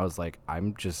point, I was like,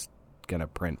 I'm just going to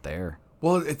print there.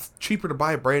 Well, it's cheaper to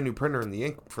buy a brand new printer in the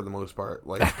ink for the most part.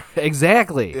 Like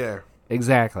Exactly. Yeah.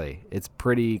 Exactly. It's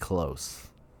pretty close.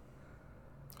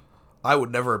 I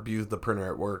would never abuse the printer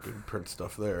at work and print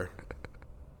stuff there.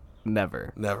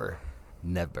 Never.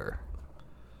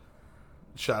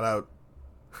 Shout out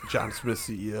John Smith,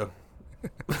 CEO.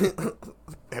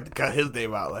 Had to cut his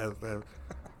name out last time.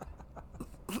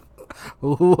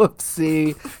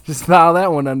 Whoopsie. Just file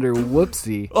that one under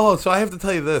whoopsie. Oh, so I have to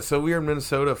tell you this. So we were in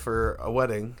Minnesota for a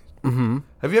wedding. Mm-hmm.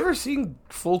 Have you ever seen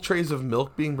full trays of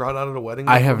milk being brought out at a wedding?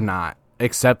 I have not,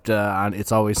 except on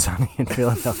It's Always Sunny in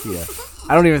Philadelphia.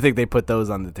 I don't even think they put those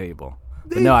on the table.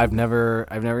 But no, I've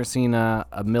never seen a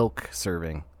milk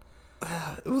serving.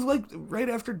 It was like right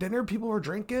after dinner, people were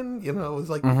drinking. You know, it was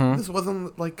like This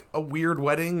wasn't like a weird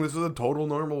wedding. This was a total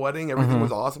normal wedding. Everything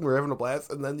was awesome. We were having a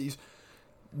blast. And then these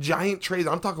giant trays.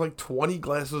 I'm talking like 20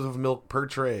 glasses of milk per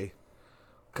tray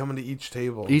coming to each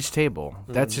table.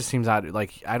 That just seems odd.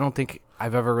 Like, I don't think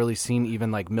I've ever really seen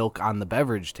even like milk on the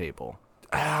beverage table.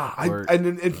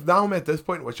 And now I'm at this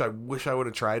point, which I wish I would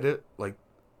have tried it. Like,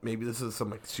 maybe this is some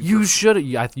like super. You should have.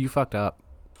 You fucked up.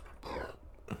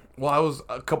 Well, I was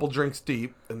a couple drinks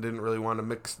deep and didn't really want to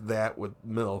mix that with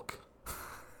milk.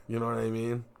 You know what I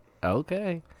mean?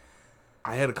 Okay.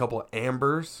 I had a couple of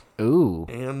ambers. Ooh.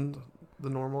 And the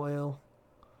normal ale.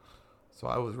 So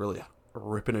I was really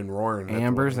ripping and roaring.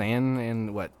 Ambers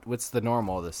and what's the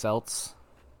normal? The seltz?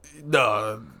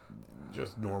 No,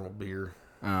 just normal beer.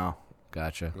 Oh,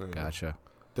 gotcha.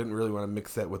 Didn't really want to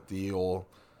mix that with the old.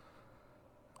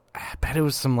 I bet it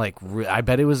was some I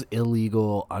bet it was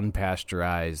illegal,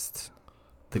 unpasteurized.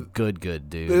 The good,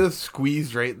 dude. It was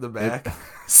squeezed right in the back.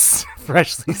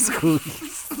 Freshly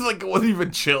squeezed. Like it wasn't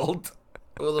even chilled.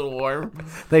 It was a little warm.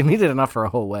 They needed enough for a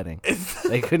whole wedding.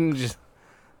 They couldn't just.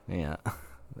 Yeah.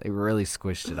 They really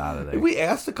squished it out of there. We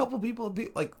asked a couple people,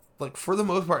 like for the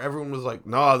most part, everyone was like,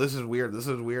 "No, this is weird. And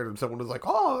someone was like,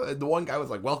 "Oh," and the one guy was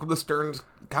like, "Welcome to Stearns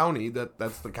County."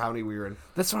 That's the county we were in.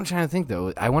 That's what I'm trying to think,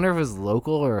 though. I wonder if it was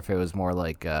local or if it was more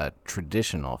like a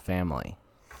traditional family.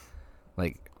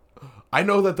 Like, I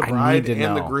know that the bride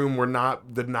and the groom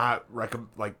did not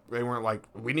recommend. They weren't like,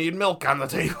 "We need milk on the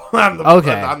table on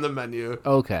the menu."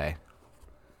 Okay.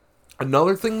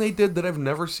 Another thing they did that I've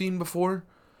never seen before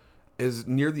is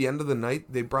near the end of the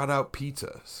night they brought out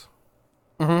pizzas.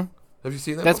 Mm-hmm. Have you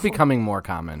seen that? That's before? Becoming more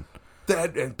common.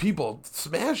 And people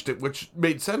smashed it, which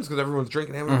made sense because everyone's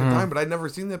drinking, having a good time. But I'd never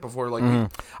seen that before.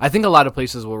 Like, I think a lot of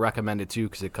places will recommend it too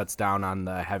because it cuts down on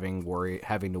the having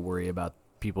to worry about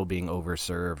people being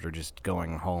overserved or just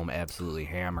going home absolutely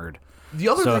hammered. The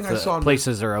other thing I saw,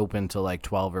 places are open till like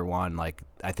 12 or 1. Like,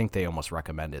 I think they almost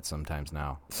recommend it sometimes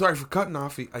now. Sorry for cutting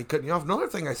you off. Another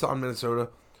thing I saw in Minnesota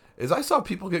is I saw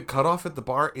people get cut off at the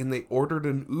bar and they ordered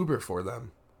an Uber for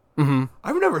them. Mm-hmm.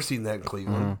 I've never seen that in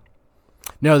Cleveland.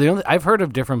 No, I've heard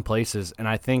of different places, and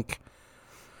I think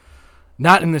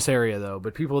not in this area though,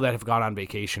 but people that have gone on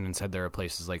vacation and said there are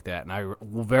places like that. And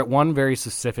one very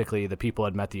specifically, the people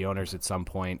had met the owners at some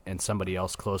point, and somebody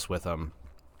else close with them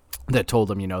that told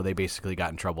them, they basically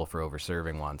got in trouble for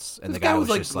over-serving once, and the guy was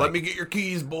just like, "Let me get your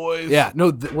keys, boys." Yeah,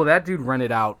 no, well, that dude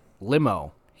rented out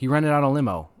limo. He rented out a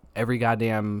limo every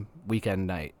goddamn weekend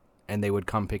night, and they would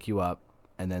come pick you up.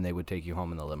 And then they would take you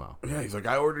home in the limo. Yeah, he's like,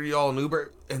 "I ordered you all an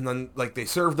Uber," and then they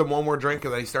served him one more drink,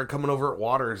 and then he started coming over at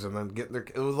Waters, and then getting their.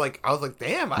 It was like I was like,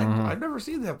 "Damn, I've never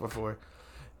seen that before."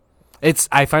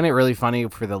 I find it really funny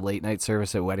for the late night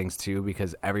service at weddings too,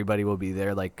 because everybody will be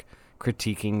there like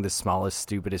critiquing the smallest,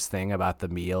 stupidest thing about the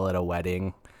meal at a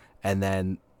wedding, and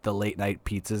then the late night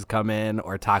pizzas come in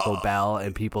or Taco Bell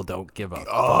and people don't give a fuck.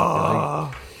 They're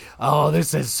like, oh,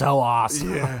 this is so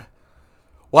awesome. Yeah.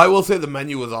 Well, I will say the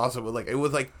menu was awesome. But, like, it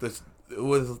was like this. It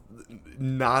was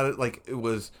not like it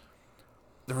was.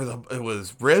 It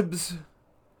was ribs,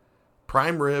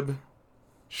 prime rib,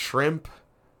 shrimp,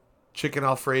 chicken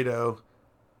Alfredo,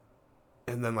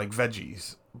 and then like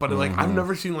veggies. But like I've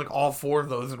never seen like all four of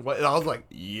those in one. And I was like,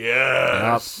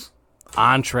 yes,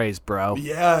 entrees, bro.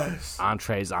 yes,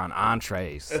 Entrees on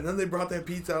entrees. And then they brought that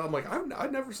pizza out. I'm like, I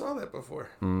never saw that before.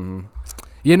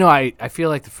 You know, I feel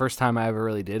like the first time I ever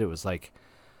really did it was like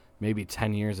maybe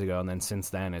 10 years ago, and then since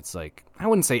then it's like I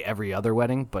wouldn't say every other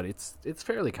wedding, but it's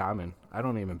fairly common. I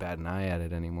don't even bat an eye at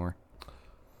it anymore.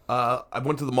 I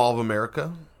went to the Mall of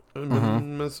America in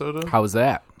Minnesota. How was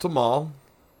that? It's a mall.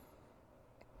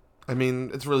 I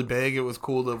mean, it's really big. It was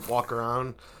cool to walk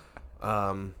around.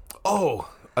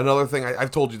 Another thing.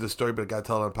 I've told you this story, but I got to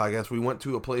tell it on the podcast. We went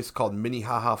to a place called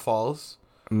Minnehaha Falls.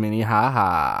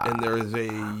 Minnehaha. And there is a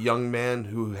young man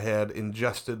who had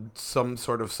ingested some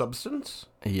sort of substance.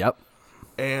 Yep.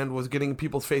 And was getting in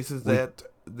people's faces that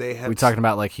they had... We talking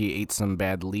about like he ate some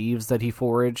bad leaves that he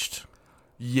foraged?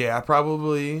 Yeah,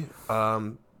 probably.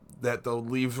 That the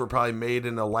leaves were probably made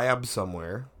in a lab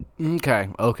somewhere.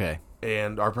 Okay.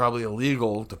 And are probably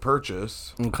illegal to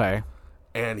purchase. Okay.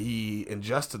 And he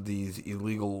ingested these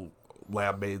illegal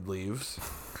lab-made leaves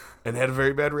and had a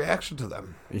very bad reaction to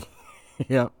them.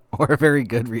 Yeah, or a very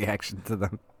good reaction to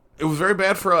them. It was very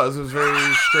bad for us. It was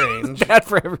very strange. Bad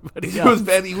for everybody else. It was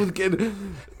bad. He was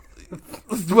getting...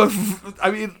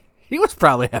 I mean... He was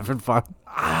probably having fun.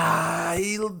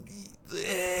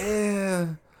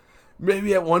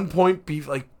 Maybe at one point,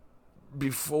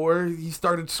 before he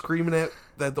started screaming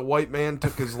that the white man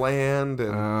took his land,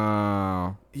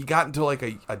 and he got into like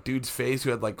a dude's face who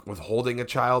had like was holding a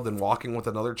child and walking with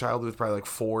another child who was probably like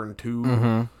 4 and 2.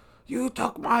 Mm-hmm. You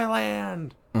took my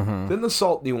land. Mm-hmm. Didn't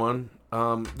assault anyone.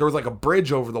 There was like a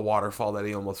bridge over the waterfall that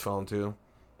he almost fell into.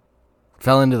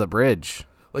 Fell into the bridge.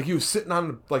 Like he was sitting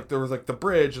on like there was like the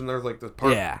bridge and there was like the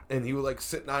part, and he was like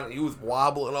sitting on it. He was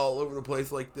wobbling all over the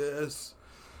place like this.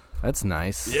 That's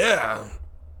nice. Yeah.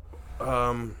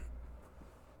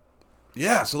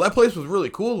 Yeah, so that place was really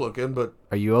cool looking, but...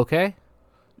 Are you okay?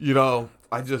 You know,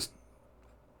 I just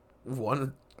wanted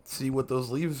to see what those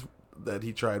leaves that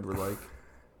he tried were like.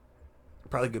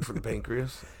 Probably good for the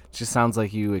pancreas. It just sounds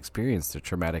like you experienced a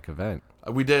traumatic event.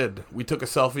 We did. We took a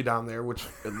selfie down there, which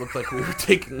it looked like we were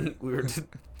taking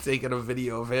a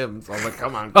video of him. So I was like,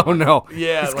 come on. Oh, no.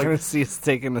 Yeah. He's going to see us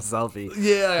taking a selfie.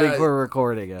 Yeah. Think we're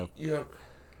recording him. Yeah.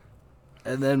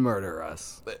 And then murder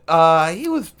us.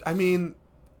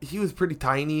 He was pretty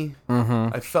tiny.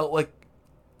 Mm-hmm. I felt like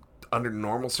under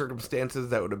normal circumstances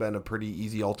that would have been a pretty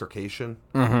easy altercation.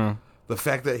 Mm-hmm. The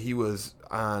fact that he was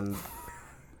on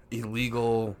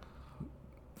illegal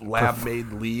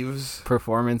lab-made leaves.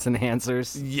 Performance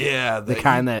enhancers. Yeah. The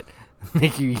kind that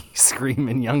make you scream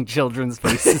in young children's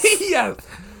faces. Yes.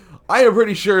 I am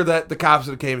pretty sure that the cops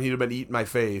that came, he'd have been eating my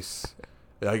face,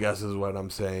 I guess is what I'm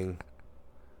saying.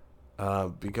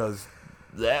 Because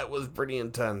that was pretty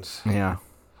intense. Yeah.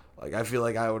 Like, I feel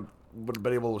like I would have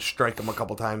been able to strike him a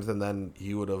couple times, and then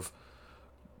he would have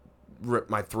ripped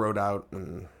my throat out,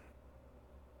 and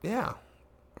yeah.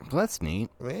 Well, that's neat.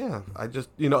 Yeah. I just,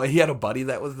 he had a buddy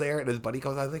that was there, and his buddy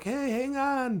comes out, I was like, hey, hang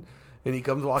on. And he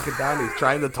comes walking down, he's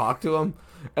trying to talk to him,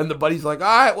 and the buddy's like, all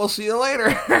right, we'll see you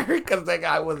later, because that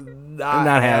guy was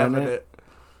not having it.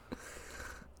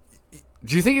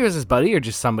 Do you think it was his buddy or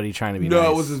just somebody trying to be nice?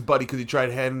 No, it was his buddy because he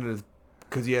tried handing his...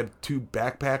 Because he had 2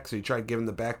 backpacks, so he tried giving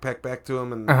the backpack back to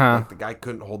him, and like, the guy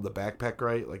couldn't hold the backpack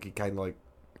right. Like, he kind of like...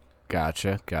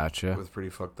 Gotcha. It was pretty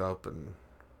fucked up, and...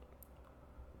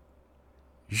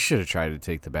 You should have tried to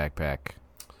take the backpack.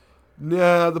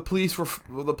 Yeah, the police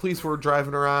were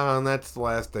driving around. That's the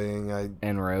last thing.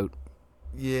 En route.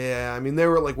 Yeah, I mean, they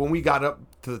were like... When we got up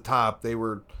to the top, they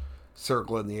were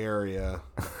circling the area...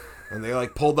 And they,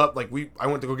 like, pulled up, like, I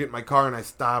went to go get in my car, and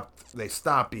they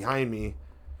stopped behind me,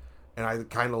 and I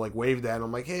kind of, like, waved at him.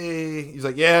 I'm like, hey. He's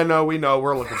like, yeah, no, we know,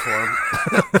 we're looking for him.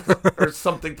 Or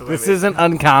something to that. This isn't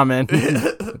uncommon.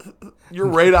 You're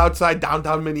right outside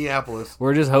downtown Minneapolis.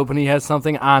 We're just hoping he has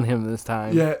something on him this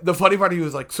time. Yeah, the funny part, he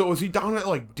was like, so is he down at,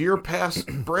 like, Deer Pass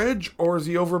Bridge, or is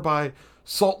he over by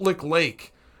Salt Lick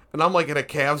Lake? And I'm, like, in a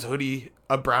Cavs hoodie,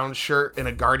 a brown shirt, and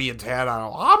a Guardians hat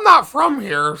on. I'm not from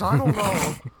here, so I don't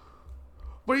know.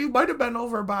 But he might have been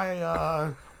over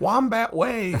by Wombat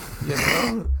Way,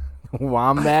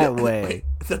 Wombat Way. Wait,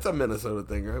 that's a Minnesota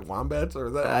thing, right? Wombats, or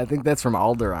is that? I think that's from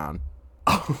Alderaan.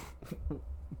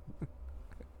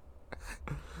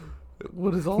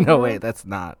 What is Alderaan? No, wait, that's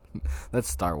not. That's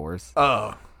Star Wars.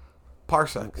 Oh.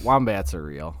 Parsecs. Wombats are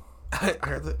real.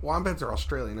 Wombats are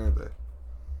Australian, aren't they?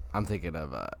 I'm thinking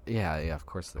of yeah, of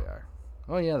course they are.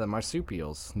 Oh yeah, the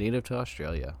marsupials, native to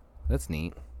Australia. That's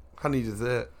neat. How neat is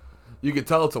that? You can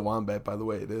tell it's a wombat by the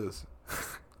way it is.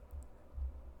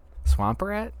 Swamp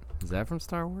rat? Is that from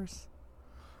Star Wars?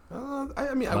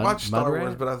 I mean, I watched Star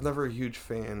Wars, but I was never a huge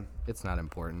fan. It's not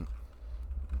important.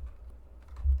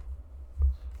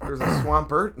 There's a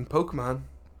Swampert in Pokemon.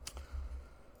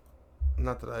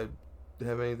 Not that I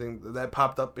have anything that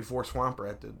popped up before Swamp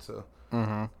Rat did, so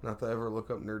not that I ever look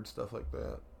up nerd stuff like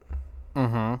that.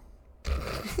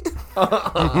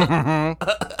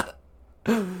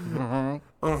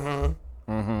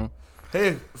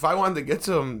 Hey, if I wanted to get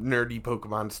some nerdy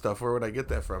Pokemon stuff, where would I get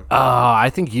that from? Oh,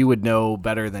 I think you would know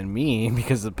better than me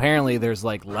because apparently there's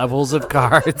like levels of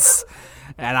cards.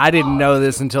 And I didn't know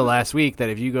this until last week that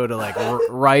if you go to like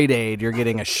Rite Aid, you're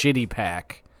getting a shitty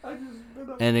pack.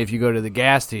 And if you go to the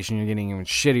gas station, you're getting even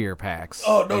shittier packs.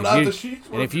 Oh, no, not the Sheetz ones.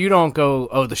 And if you don't go...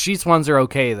 Oh, the Sheetz ones are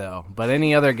okay, though. But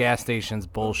any other gas station's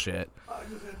bullshit.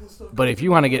 But if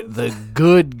you want to get the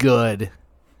good,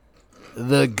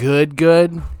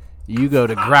 you go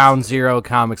to Ground Zero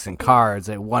Comics and Cards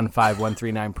at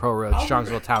 15139 Pro Road,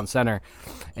 Strongsville Town Center.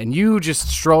 And you just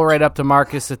stroll right up to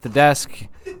Marcus at the desk.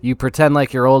 You pretend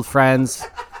like you're old friends.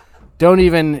 Don't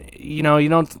even, you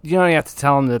don't have to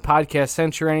tell him the podcast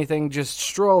sent you or anything. Just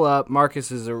stroll up.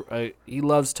 Marcus is he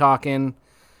loves talking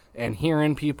and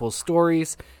hearing people's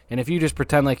stories. And if you just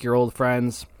pretend like you're old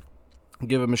friends,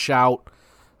 give him a shout.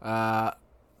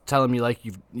 Tell him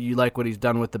you like what he's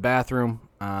done with the bathroom.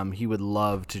 He would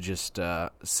love to just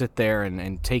sit there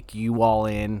and take you all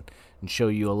in and show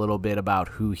you a little bit about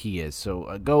who he is.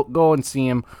 So go and see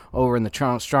him over in the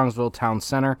Strongsville Town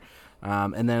Center.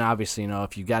 And then obviously,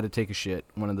 if you got to take a shit,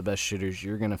 one of the best shitters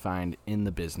you're going to find in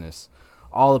the business.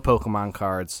 All the Pokemon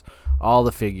cards, all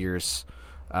the figures.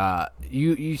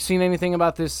 You seen anything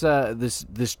about this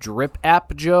Drip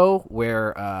app, Joe,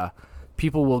 where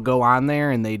people will go on there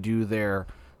and they do their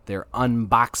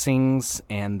unboxings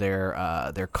and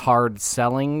their card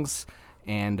sellings,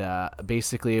 and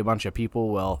basically a bunch of people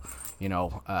will,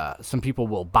 some people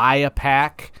will buy a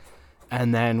pack.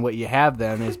 And then what you have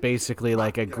then is basically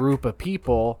like a group of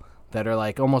people that are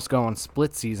like almost going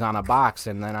splitsies on a box,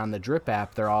 and then on the Drip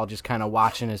app, they're all just kind of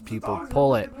watching as people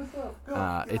pull it.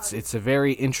 It's a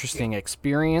very interesting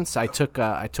experience. I took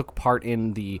part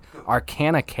in the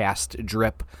Arcana Cast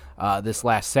Drip this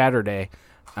last Saturday,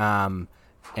 and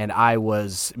I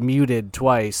was muted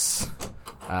twice.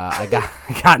 I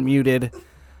got muted.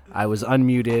 I was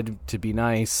unmuted to be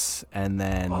nice, and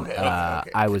then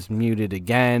I was muted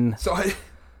again. So I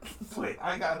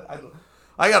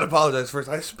gotta apologize first.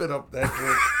 I spit up that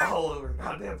drink all over the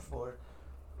goddamn floor,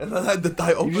 and then I had to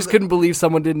die over. You just couldn't believe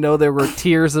someone didn't know there were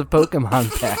tiers of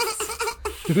Pokemon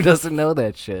packs. Who doesn't know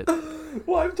that shit?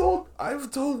 Well,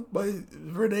 I've told my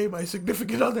Renee, my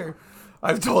significant other.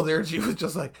 I've told her, and she was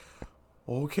just like,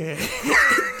 okay.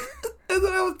 And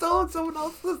then I was telling someone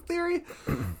else this theory,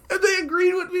 and they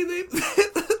agreed with me.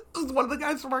 One of the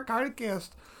guys from our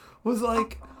cast was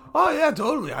like, "Oh yeah,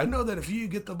 totally. I know that if you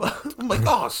get the," I'm like,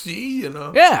 "Oh, see,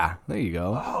 Yeah, there you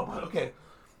go. Oh, okay.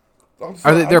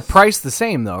 They're priced the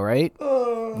same though, right?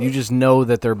 You just know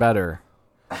that they're better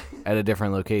at a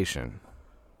different location.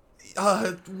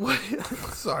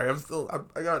 Sorry,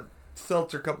 I got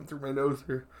seltzer coming through my nose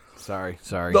here. Sorry.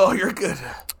 No, you're good.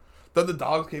 Then the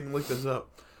dogs came and licked us up.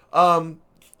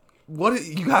 What,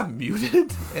 you got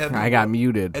muted? I got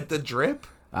muted at the Drip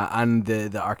on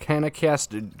the Arcana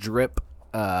Cast Drip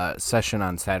session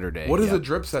on Saturday. What is a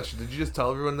Drip session? Did you just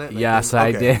tell everyone that? Yes,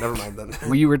 I did. Never mind then.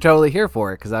 Well, you were totally here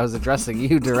for it because I was addressing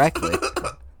you directly.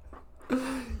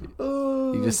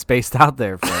 You just spaced out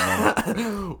there for a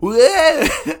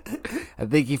minute. I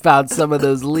think you found some of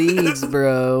those leads,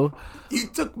 bro. You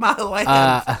took my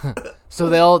land. So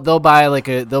they'll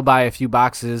buy a few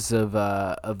boxes of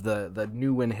the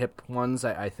new and hip ones.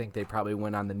 I think they probably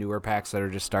went on the newer packs that are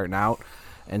just starting out,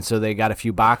 and so they got a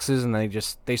few boxes and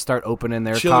they start opening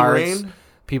their Chilling cards. Reign?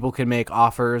 People can make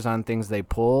offers on things they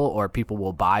pull, or people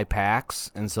will buy packs,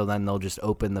 and so then they'll just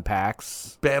open the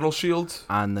packs. Battle Shields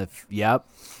on the yep.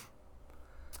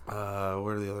 What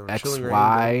are the other ones?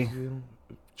 XY.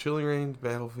 Chilling Reign,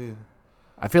 Battlefield.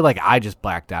 I feel like I just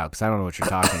blacked out because I don't know what you're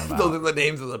talking about. Those are the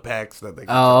names of the packs that they.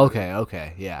 Oh,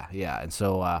 okay, yeah. And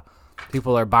so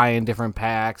people are buying different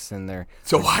packs, and they're.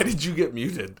 So why did you get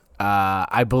muted?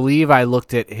 I believe I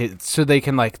looked at his, so they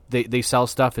can they sell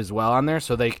stuff as well on there,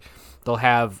 so they'll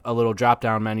have a little drop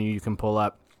down menu you can pull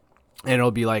up, and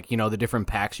it'll be like the different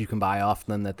packs you can buy off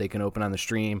them that they can open on the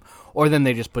stream, or then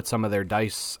they just put some of their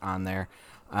dice on there.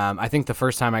 I think the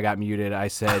first time I got muted, I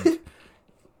said.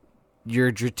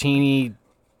 your Dratini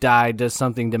die does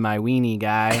something to my weenie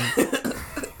guy.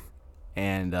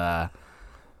 And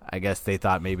I guess they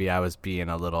thought maybe I was being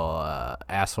a little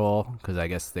asshole because I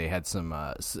guess they had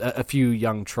a few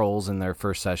young trolls in their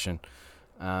first session.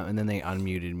 And then they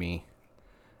unmuted me.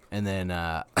 And then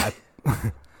I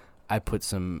put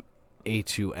some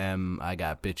A2M I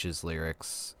Got Bitches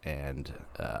lyrics, and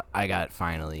I got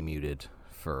finally muted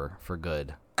for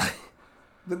good.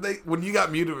 Did they, when you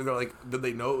got muted, they're like, did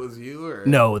they know it was you? Or?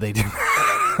 No, they didn't.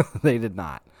 They did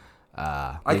not.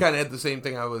 I kind of had the same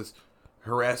thing. I was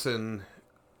harassing.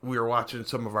 We were watching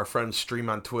some of our friends stream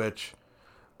on Twitch,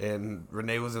 and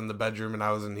Renee was in the bedroom, and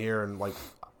I was in here, and like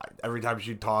every time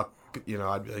she'd talk, you know,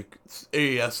 I'd be like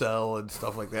ASL and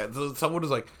stuff like that. So someone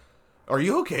was like, "Are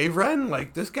you okay, Ren?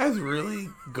 Like this guy's really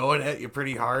going at you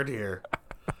pretty hard here."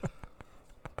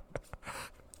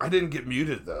 I didn't get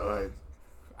muted though.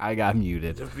 I got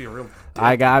muted. Just be a real.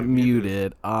 I got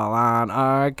muted all on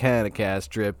Arcanicast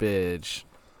drippage.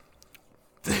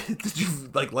 Did you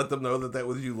like let them know that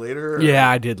was you later? Or? Yeah,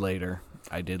 I did later.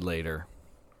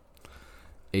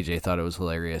 AJ thought it was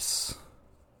hilarious.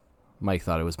 Mike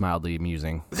thought it was mildly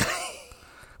amusing.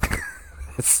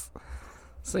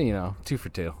 So, you know, 2 for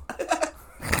 2.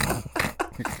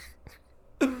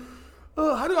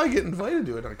 How do I get invited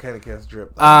to it on Arcanicast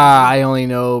Drip? I only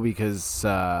know because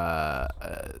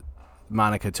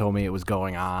Monica told me it was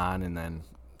going on, and then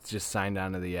just signed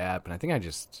onto the app. And I think I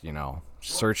just, you know,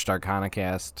 searched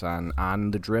Arcanicast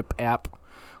on the Drip app,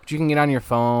 which you can get on your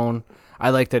phone. I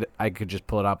like that I could just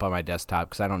pull it up on my desktop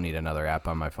because I don't need another app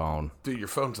on my phone. Dude, your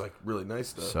phone's like really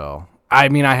nice though. So, I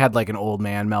mean, I had like an old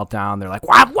man meltdown. They're like,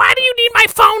 why do you need my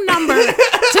phone number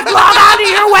to log onto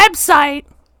your website?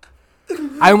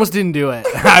 I almost didn't do it.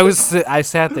 I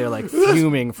sat there like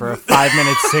fuming for a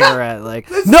 5-minute cigarette. Like,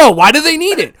 no, why do they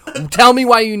need it? Tell me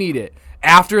why you need it.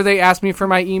 After they ask me for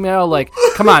my email, like,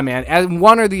 come on, man. As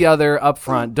one or the other up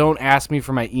front. Don't ask me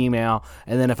for my email.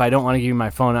 And then if I don't want to give you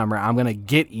my phone number, I'm going to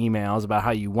get emails about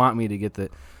how you want me to get the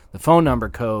phone number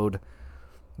code.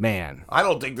 Man. I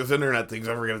don't think this internet thing's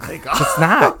ever going to take off. It's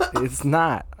not. It's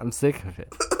not. I'm sick of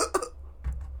it.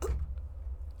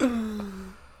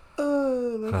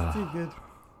 That's too good.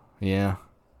 Yeah.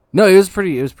 No, it was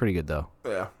pretty good though.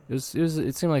 Yeah. It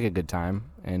seemed like a good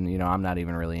time, and you know, I'm not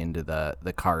even really into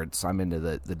the cards. I'm into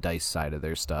the dice side of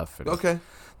their stuff and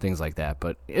things like that,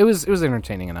 but it was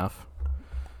entertaining enough.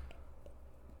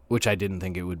 Which I didn't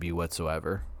think it would be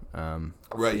whatsoever. Right,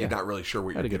 yeah. You're not really sure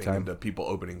what you're getting into people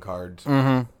opening cards.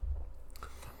 Mhm.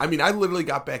 I mean, I literally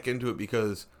got back into it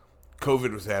because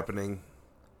COVID was happening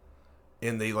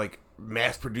and they like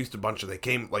mass produced a bunch of. They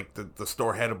came like the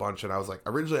store had a bunch, and I was like,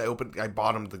 originally I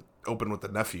bought them to open with the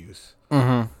nephews,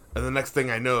 and the next thing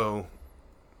I know,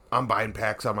 I'm buying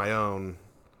packs on my own,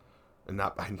 and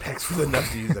not buying packs for the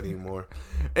nephews anymore,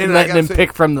 and letting them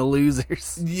pick from the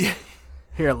losers. Yeah.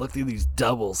 Here, look through these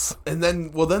doubles. And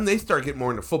then they start getting more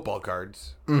into football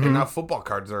cards, and now football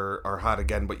cards are hot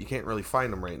again, but you can't really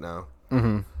find them right now.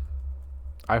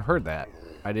 I've heard that.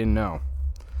 I didn't know.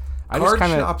 Card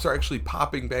shops are actually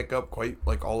popping back up quite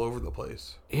like all over the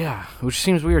place. Yeah, which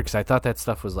seems weird because I thought that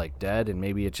stuff was like dead, and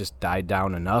maybe it just died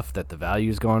down enough that the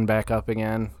value's going back up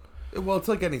again. Well, it's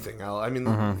like anything else. I mean,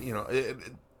 you know,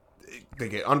 they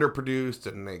get underproduced,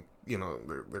 and they're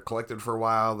collected for a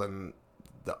while. Then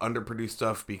the underproduced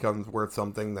stuff becomes worth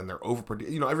something. Then they're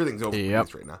overproduced. You know, everything's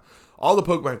overproduced right now. All the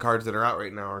Pokemon cards that are out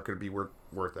right now aren't going to be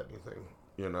worth anything.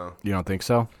 You know, you don't think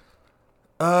so?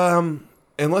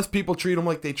 Unless people treat them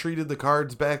like they treated the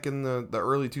cards back in the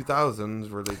early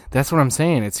 2000s, where they... That's what I'm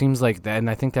saying. It seems like that,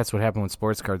 and I think that's what happened with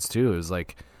sports cards, too. It was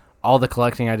like, all the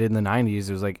collecting I did in the 90s,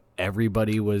 it was like,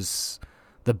 everybody was...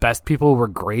 The best people were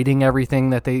grading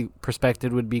everything that they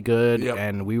prospected would be good,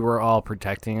 and we were all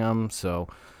protecting them, so...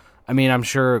 I mean, I'm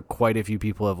sure quite a few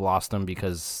people have lost them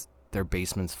because their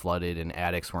basements flooded and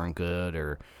attics weren't good,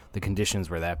 or the conditions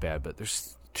were that bad, but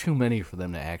there's... too many for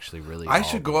them to actually really... I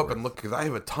should go up and look, because I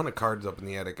have a ton of cards up in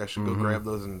the attic. I should go grab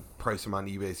those and price them on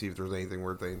eBay, see if there's anything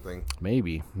worth anything.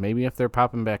 Maybe if they're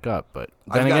popping back up, but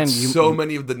then I've again... got so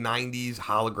many of the 90s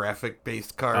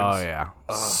holographic-based cards. Oh, yeah.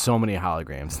 So many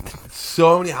holograms.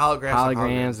 So many holograms.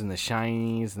 Holograms and the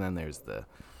shinies, and then there's the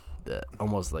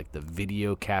almost like the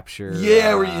video capture.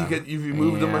 Yeah, where you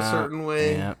moved them a certain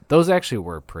way. Yeah. Those actually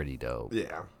were pretty dope.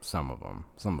 Yeah. Some of them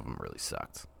really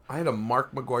sucked. I had a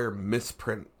Mark McGuire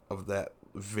misprint of that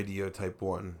video type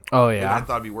one. Oh, yeah? And I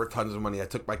thought it'd be worth tons of money. I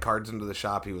took my cards into the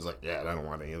shop. He was like, yeah, I don't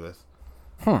want any of this.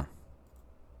 How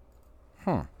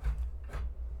do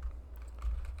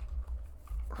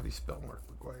you spell Mark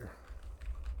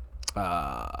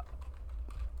McGuire?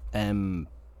 M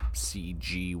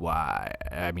WIRE.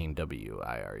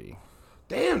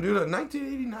 Damn, dude, a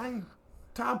 1989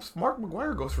 Topps Mark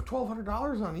McGwire goes for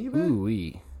 $1,200 on eBay.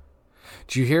 Ooh-wee.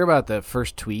 Did you hear about the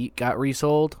first tweet got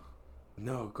resold?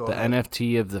 No, go The ahead.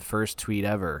 NFT of the first tweet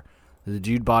ever. The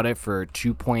dude bought it for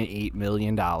 $2.8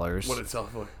 million. What did it sell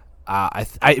for?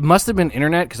 It must have been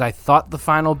internet because I thought the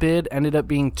final bid ended up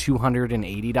being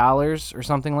 $280 or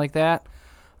something like that.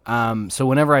 So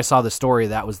whenever I saw the story,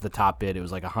 that was the top bid. It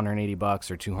was like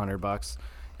 $180 or $200.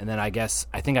 And then I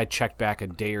think I checked back a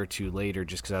day or two later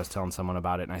just because I was telling someone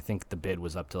about it, and I think the bid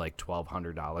was up to like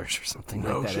 $1,200 or something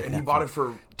No like that. shit. And he bought it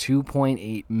for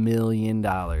 $2.8 million.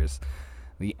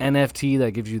 The NFT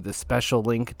that gives you the special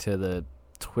link to the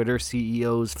Twitter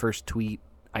CEO's first tweet,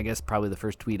 I guess probably the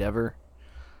first tweet ever.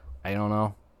 I don't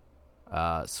know.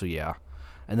 So yeah.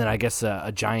 And then I guess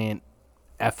a giant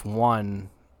F1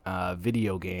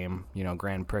 video game,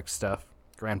 Grand Prix stuff.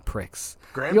 Grand Prix.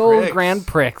 Grand The old Prix. Grand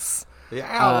Prix. Yeah,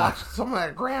 I watched some of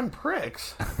that Grand Prix.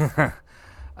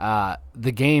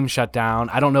 The game shut down.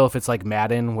 I don't know if it's like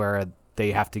Madden where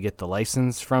they have to get the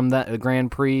license from the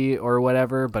Grand Prix or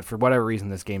whatever, but for whatever reason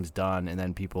this game's done, and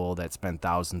then people that spend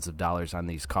thousands of dollars on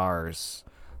these cars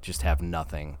just have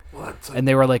nothing. And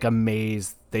they were like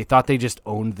amazed. They thought they just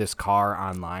owned this car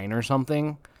online or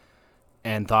something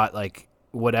and thought like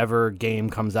whatever game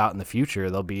comes out in the future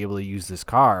they'll be able to use this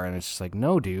car, and it's just like,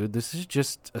 no dude, this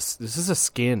is a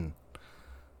skin.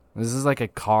 This is like a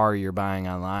car you're buying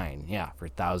online. Yeah, for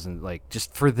thousands, like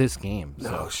just for this game. No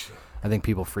So shit. I think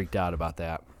people freaked out about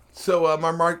that. So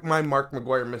my Mark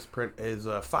McGwire misprint is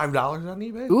 $5 on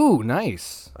eBay. Ooh,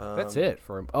 nice. That's it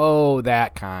for him. Oh,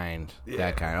 that kind. Yeah.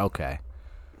 That kind. Okay.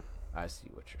 I see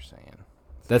what you're saying.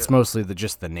 That's mostly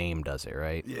just the name does it,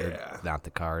 right? Yeah. Or not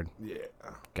the card. Yeah.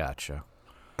 Gotcha.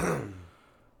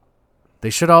 They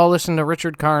should all listen to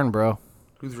Richard Karn, bro.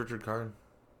 Who's Richard Karn?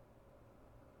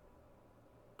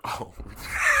 Oh,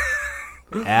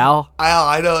 Al.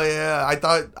 I know. Yeah, I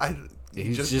thought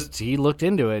He looked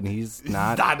into it, and he's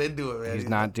not. not into it, man. He's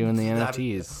not doing the not-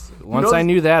 NFTs. Once I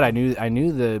knew that, I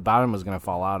knew the bottom was going to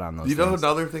fall out on those. You know things.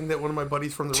 another thing that one of my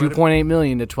buddies from the Reddit, 2.8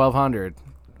 million to 1,200.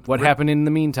 What happened in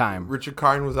the meantime? Richard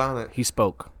Karn was on it. He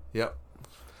spoke. Yep.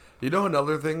 You know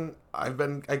another thing I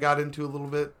got into a little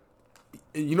bit.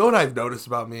 You know what I've noticed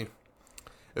about me?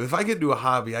 If I get into a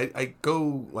hobby, I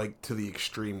go like to the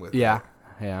extreme with it. Yeah.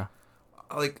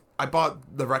 Like I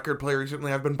bought the record player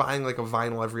recently. I've been buying like a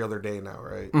vinyl every other day now,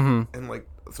 right? Mm-hmm. And like,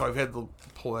 so I've had to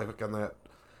pull back on that.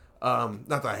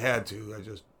 Not that I had to. I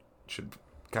just should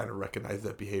kind of recognize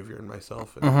that behavior in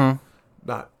myself and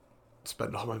not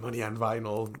spend all my money on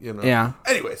vinyl. Yeah.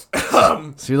 Anyways,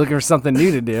 So you're looking for something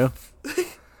new to do.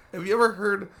 have you ever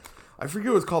heard? I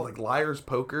forget what it's called, like Liar's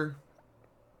Poker.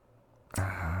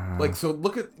 Like, so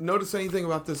notice anything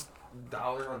about this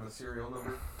dollar on the serial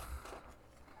number?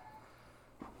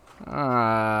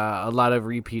 A lot of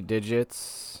repeat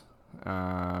digits. They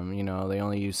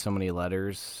only use so many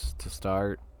letters to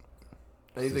start.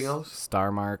 Anything else?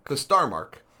 Star mark. The star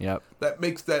mark. Yep. That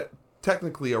makes that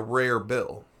technically a rare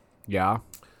bill. Yeah.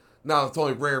 Now, it's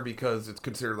only rare because it's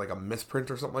considered like a misprint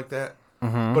or something like that.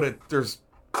 Mm-hmm. But there's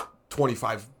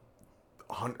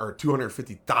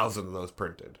 250,000 of those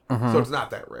printed. So it's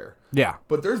not that rare. Yeah.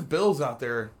 But there's bills out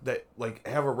there that like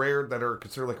have a rare, that are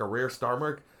considered like a rare star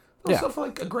mark. Those stuff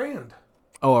like $1,000.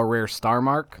 Oh, a rare star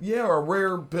mark? Yeah, or a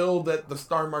rare bill that the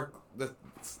star mark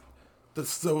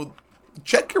so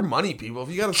check your money, people. If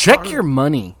you got a Check your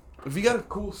money. If you got a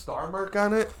cool star mark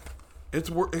on it, it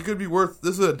could be worth.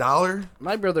 This is $1.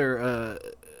 My brother,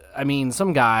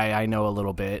 some guy I know a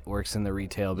little bit works in the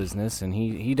retail business, and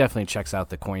he definitely checks out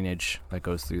the coinage that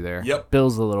goes through there. Yep.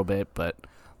 Bills a little bit, but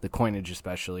the coinage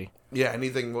especially. Yeah,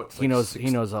 anything. He knows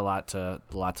a lot to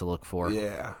look for.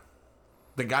 Yeah,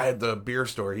 the guy at the beer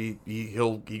store, he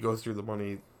goes through the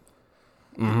money.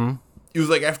 Mm-hmm. He was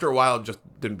like, after a while, it just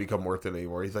didn't become worth it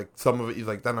anymore. He's like, some of it. He's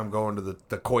like, then I'm going to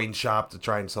the coin shop to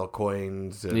try and sell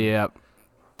coins. And Yep,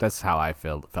 that's how I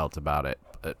felt about it.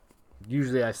 But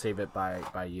usually I save it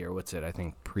by year. What's it? I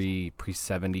think pre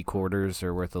 70 quarters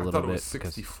are worth a little I thought bit. it was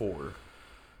 64.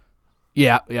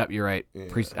 Yeah, you're right. Yeah.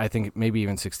 I think maybe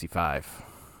even 65.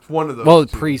 It's one of those. Well,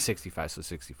 two. pre 65, so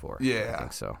 64. Yeah. I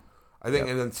think so. I think,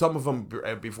 and then some of them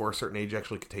before a certain age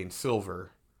actually contain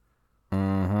silver.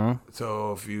 Mm-hmm.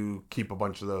 So if you keep a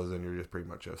bunch of those, then you're just pretty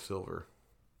much have silver.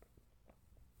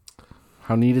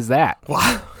 How neat is that?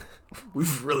 Wow, we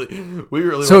really.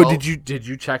 So went did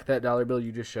you check that dollar bill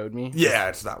you just showed me? Yeah,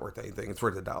 it's not worth anything. It's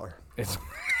worth $1. It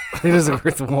is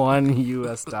worth $1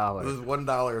 US. This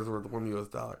 $1 is worth $1 US.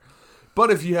 But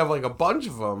if you have like a bunch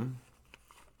of them,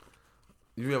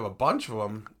 and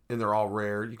they're all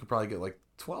rare, you could probably get like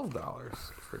 $12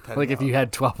 for 10. Like if you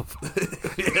had 12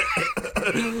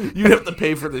 you'd have to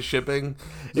pay for the shipping.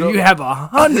 if you have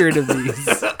 100 of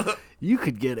these, you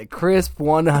could get a crisp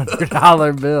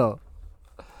 $100 bill.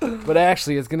 But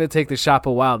actually, it's going to take the shop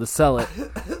a while to sell it.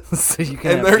 So you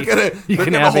can and they're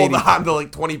gonna hold 80. on to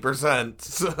like 20%.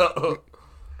 So,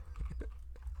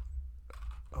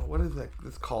 what is that?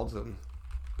 This called them.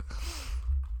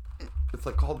 It's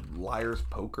like called Liar's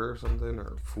Poker or something,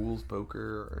 or Fool's Poker,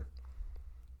 or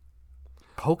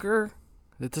poker.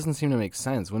 That doesn't seem to make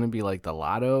sense. Wouldn't it be like the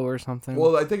lotto or something?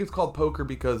 well, I think it's called poker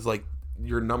because like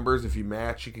your numbers, if you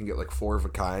match, you can get like 4 of a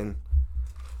kind.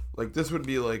 Like this would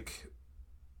be like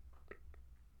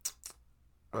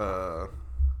a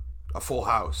full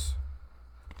house,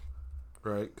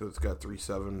 right? Because it's got 3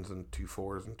 7s and 2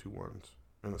 4s and 2 1s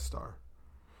and a star.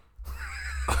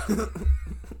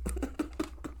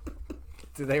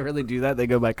 Do they really do that? They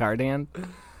go by card hand?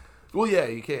 Well, yeah,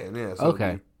 you can. Yeah. So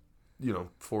Okay. It'd be,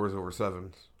 4s over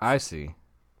 7s. I see.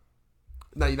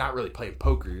 Now you're not really playing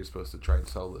poker. You're supposed to try and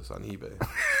sell this on eBay.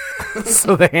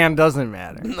 So the hand doesn't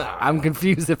matter. Nah. I'm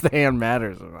confused if the hand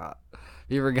matters or not.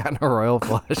 You ever gotten a royal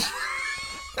flush?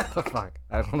 What the fuck?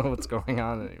 I don't know what's going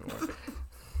on anymore.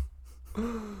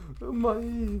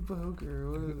 Money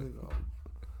poker. What is it called?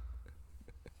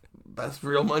 Best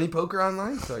real money poker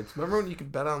online sites. Remember when you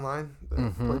could bet online?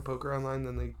 Play poker online,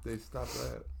 then they stopped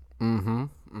that.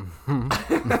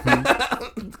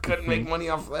 Couldn't make money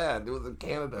off that. It was in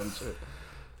Canada and shit.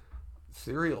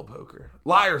 Serial poker.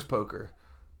 Liar's Poker.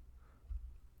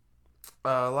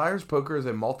 Liar's Poker is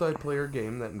a multiplayer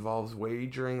game that involves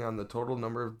wagering on the total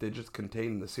number of digits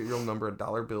contained in the serial number of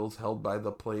dollar bills held by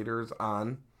the players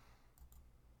on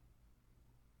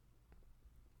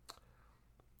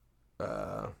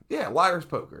Liar's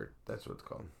Poker. That's what it's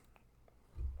called.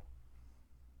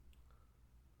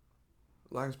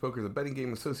 Liar's Poker is a betting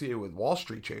game associated with Wall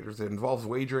Street traders that involves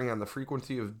wagering on the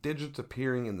frequency of digits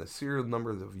appearing in the serial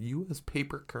numbers of U.S.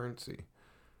 paper currency.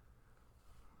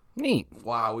 Neat.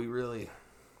 Wow, we really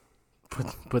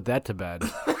Put that to bed.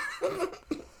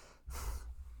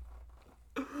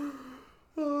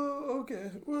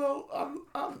 Okay. Well,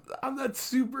 on that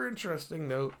super interesting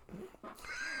note.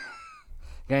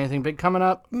 Got anything big coming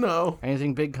up? No.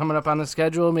 Anything big coming up on the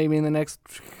schedule? Maybe in the next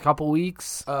couple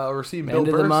weeks? We're seeing End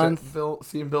of the month.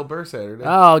 Seeing Bill Burr Saturday.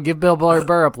 Oh, give Bill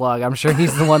Burr a plug. I'm sure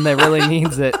he's the one that really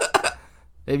needs it.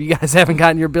 If you guys haven't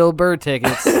gotten your Bill Burr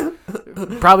tickets,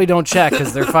 probably don't check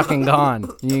because they're fucking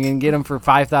gone. You can get them for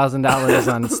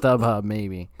 $5,000 on StubHub,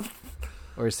 maybe.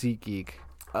 Or SeatGeek.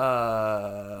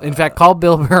 In fact, call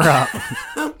Bill Burr up.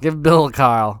 Give Bill a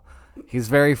call. He's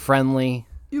very friendly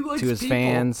to his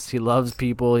fans. He loves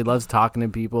people. He loves talking to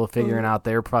people, figuring out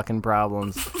their fucking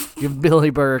problems. Give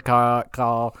Billy Burr a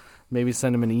call. Maybe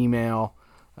send him an email.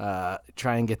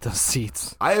 Try and get those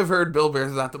seats. I have heard Bill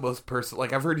Burr's not the most personal.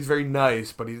 Like, I've heard he's very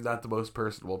nice, but he's not the most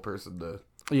personable person to.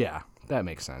 Yeah, that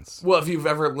makes sense. Well, if you've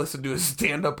ever listened to his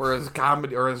stand-up or his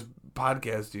comedy or his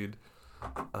podcast, dude.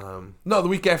 No, the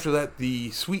week after that,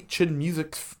 the Sweet Chin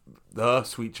Music. I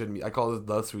call it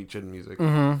the Sweet Chin Music.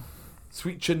 Mm-hmm.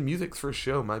 Sweet Chin Music's first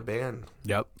show, my band.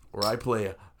 Yep. Where I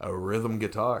play a rhythm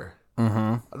guitar.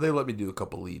 Mm-hmm. They let me do a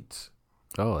couple leads.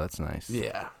 Oh, that's nice.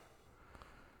 Yeah.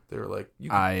 They were like,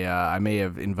 I may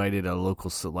have invited a local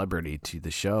celebrity to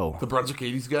the show. The Brunswick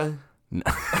 80s guy?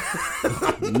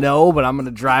 No, but I'm going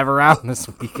to drive around this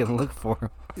week and look for him.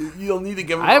 You'll need to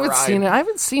give him a ride. I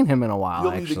haven't seen him in a while,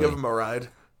 You'll actually. need to give him a ride.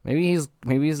 Maybe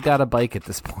he's got a bike at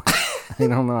this point. I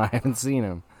don't know. I haven't seen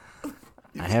him.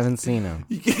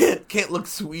 You can't look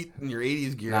sweet in your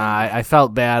 80s gear. I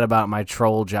felt bad about my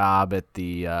troll job at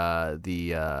the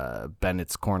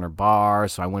Bennett's Corner Bar,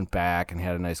 so I went back and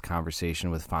had a nice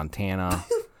conversation with Fontana.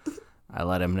 I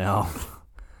let him know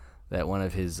that one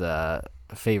of his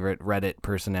favorite Reddit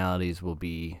personalities will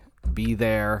be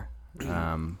there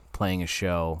playing a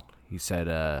show. He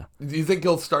said, do you think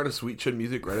he'll start a Sweet Chin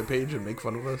Music Reddit page and make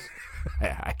fun of us?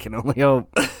 I can only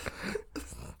hope.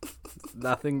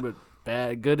 Nothing but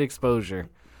good exposure.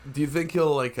 Do you think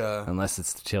he'll unless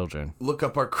it's the children, look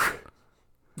up our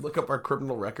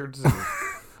criminal records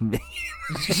and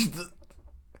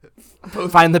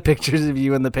find the pictures of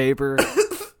you in the paper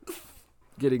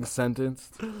getting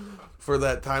sentenced for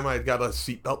that time I got a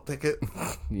seatbelt ticket?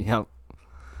 Yep.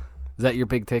 Is that your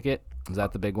big ticket? Is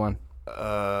that the big one?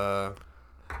 I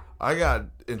got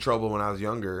in trouble when I was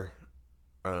younger.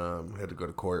 Had to go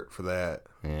to court for that.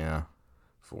 Yeah.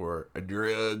 For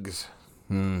drugs.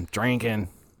 Drinking.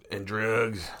 And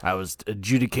drugs. I was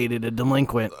adjudicated a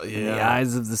delinquent in the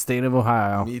eyes of the state of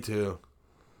Ohio. Me too.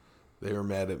 They were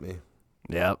mad at me.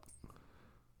 Yep.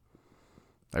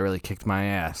 I really kicked my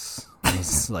ass. I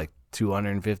was like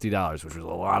 $250, which was a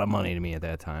lot of money to me at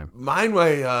that time. Mine,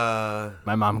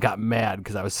 My mom got mad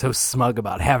because I was so smug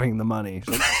about having the money.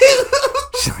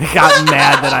 She got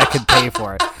mad that I could pay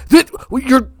for it.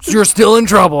 You're still in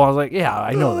trouble. I was like, yeah,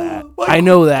 I know that. I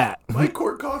know that. My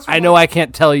court costs. I know I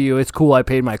can't tell you. It's cool. I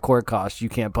paid my court costs. You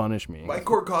can't punish me. My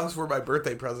court costs were my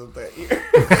birthday present that year.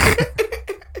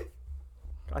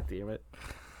 God damn it!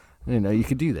 I didn't know you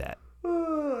could do that.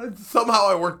 Somehow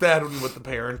I worked that in with the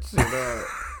parents.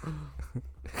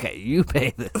 Okay, you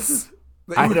pay this.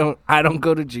 I don't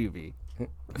go to juvie.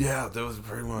 Yeah, that was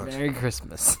pretty much. Merry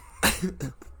Christmas.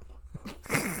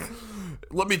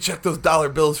 Let me check those dollar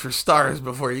bills for stars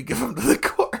before you give them to the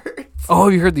courts. Oh,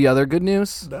 you heard the other good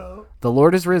news? No. The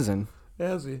Lord is risen.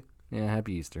 Has he? Yeah,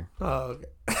 happy Easter. Oh, okay.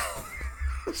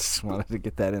 Just wanted to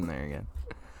get that in there again.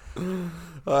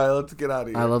 All right, let's get out of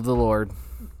here. I love the Lord.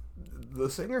 The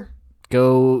singer?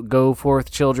 Go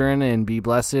forth, children, and be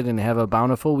blessed, and have a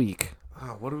bountiful week.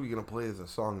 Oh, what are we going to play as a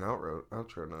song outro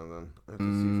now, then? I have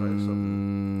to see if I have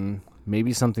something.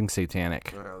 Maybe something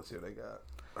satanic. All right, let's see what I got.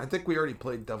 I think we already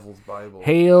played Devil's Bible.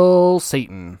 Hail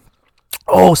Satan.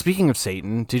 Oh, speaking of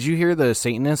Satan, did you hear the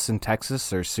Satanists in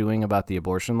Texas are suing about the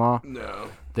abortion law? No.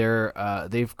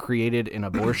 They've created an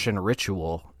abortion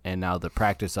ritual, and now the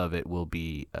practice of it will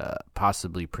be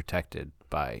possibly protected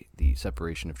by the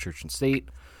separation of church and state.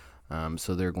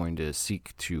 So they're going to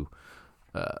seek to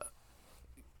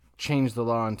change the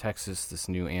law in Texas, this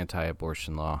new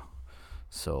anti-abortion law.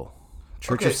 So,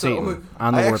 Church of Satan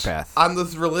on the warpath. On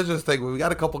this religious thing, we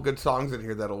got a couple good songs in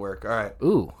here that'll work. All right.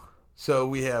 Ooh. So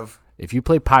we have... If you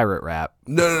play pirate rap...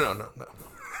 No.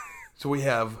 So we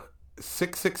have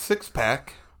 666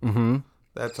 Pack. Mm-hmm.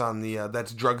 That's on the...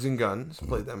 that's Drugs and Guns.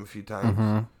 Played them a few times.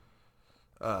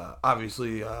 Mm-hmm.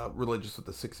 Obviously, religious with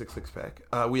the 666 Pack.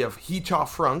 We have He Chaw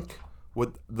Frunk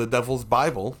with the Devil's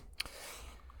Bible.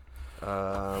 You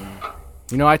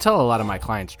know, I tell a lot of my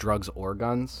clients drugs or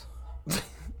guns.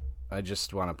 I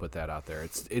just want to put that out there.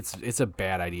 It's a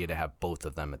bad idea to have both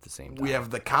of them at the same time. We have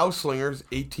the Cow Slingers,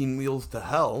 18 Wheels to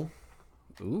Hell.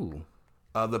 Ooh.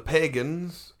 The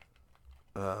Pagans,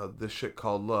 This Shit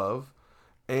Called Love.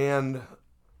 And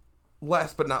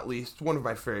last but not least, one of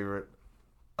my favorite,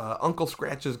 Uncle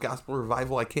Scratch's Gospel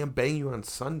Revival, I Can't Bang You on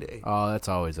Sunday. Oh, that's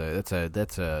always that's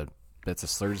a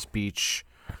slur speech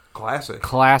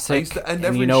classic. I used to end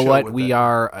every you know show what? with We that.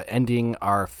 are ending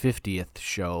our 50th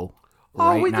show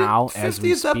right we now did as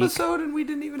we 50th speak. episode, and we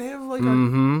didn't even have like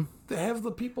Mm-hmm. to have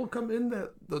the people come in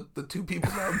that the two people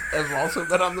that have also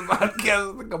been on the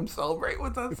podcast to come celebrate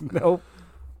with us. Nope.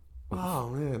 Oh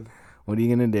man, What are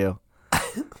you gonna do?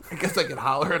 I guess I could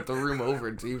holler at the room over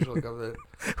and see if she'll come in.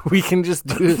 We can just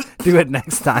do it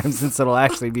next time, since it'll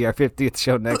actually be our 50th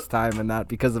show next time and not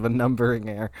because of a numbering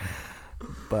error.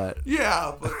 But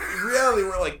Yeah, but in reality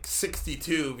we're like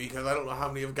 62 because I don't know how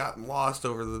many have gotten lost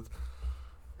over the...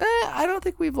 I don't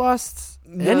think we've lost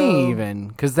any even,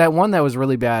 because that one that was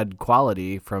really bad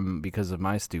quality because of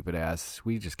my stupid ass,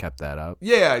 we just kept that up.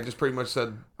 Yeah, I just pretty much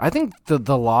said... I think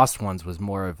the lost ones was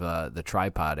more of the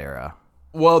tripod era.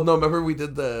 Well, no, remember we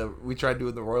tried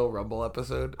doing the Royal Rumble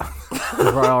episode?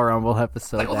 The Royal Rumble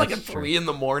episode. That was like at That's 3 in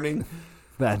the morning.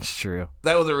 That's true.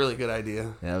 That was a really good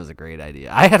idea. That was a great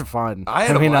idea. I had fun. I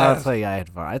had a blast. I'll tell you, I had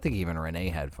fun. I think even Renee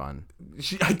had fun.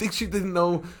 I think she didn't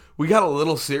know. We got a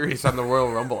little serious on the Royal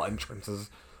Rumble entrances.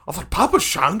 I was like, Papa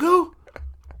Shango?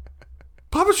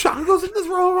 Papa Shango's in this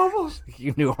Royal Rumble?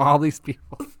 You knew all these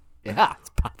people. Yeah,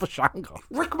 it's Papa Shango.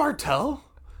 Rick Martel?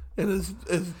 And his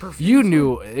perfume. You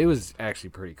knew. It was actually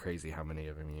pretty crazy how many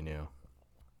of them you knew.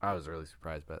 I was really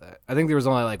surprised by that. I think there was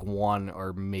only like one,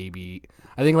 or maybe...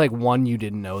 I think like one you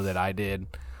didn't know that I did.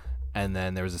 And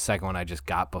then there was a second one I just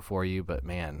got before you. But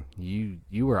man, you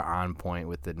were on point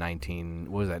with the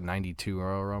 92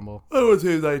 Royal Rumble? I would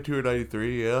say 92 or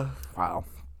 93, yeah. Wow.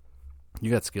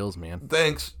 You got skills, man.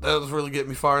 Thanks. That was really getting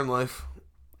me far in life.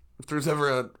 If there's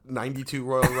ever a 92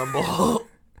 Royal Rumble...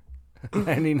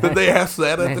 Did they ask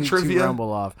that at the trivia?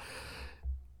 Rumble off.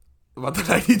 About the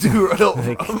 92 Royal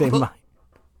They Rumble? might.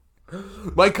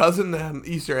 My cousin on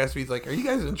Easter asked me, he's like, are you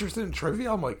guys interested in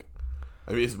trivia? I'm like,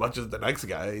 I mean, as much as the next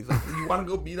guy. He's like, you want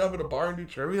to go meet up at a bar and do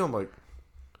trivia? I'm like,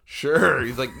 sure.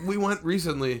 He's like, we went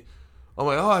recently. I'm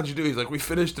like, oh, how'd you do? He's like, we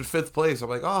finished in 5th place.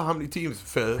 I'm like, oh, how many teams?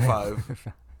 5.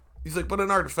 He's like, but in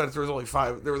our defense, there was only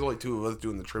 5. There was only 2 of us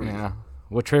doing the trivia. Yeah.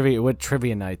 What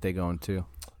trivia night they going to?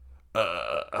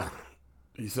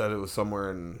 He said it was somewhere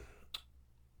in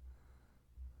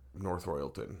North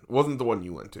Royalton. It wasn't the one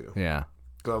you went to. Yeah.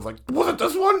 Because I was like, was it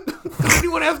this one? Did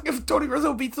anyone ask if Tony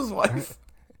Rizzo beats his wife?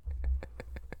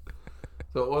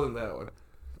 So it wasn't that one.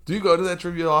 Do you go to that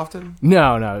trivia often?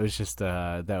 No, it was just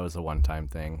that was a one-time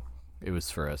thing. It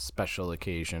was for a special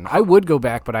occasion. I would go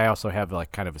back, but I also have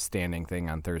like kind of a standing thing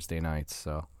on Thursday nights.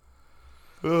 So.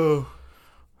 Oh.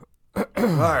 All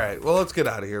right. Well, let's get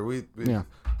out of here. Yeah.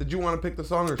 Did you want to pick the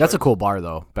song? Or That's a cool bar,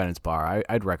 though. Bennett's Bar.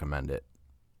 I'd recommend it.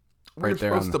 We were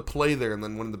supposed to play there, and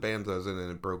then one of the bands I was in,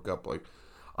 and it broke up. Like,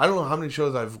 I don't know how many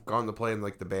shows I've gone to play, and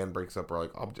like the band breaks up, or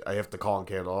like I have to call and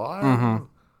cancel.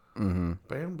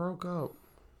 Band broke up.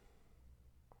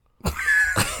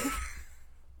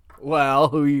 Well,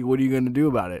 what are you going to do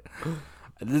about it?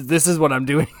 This is what I'm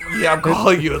doing. Yeah, I'm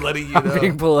calling you and letting you know. I'm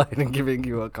being polite and giving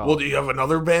you a call. Well, do you have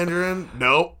another band you're in?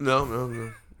 Nope.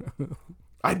 No.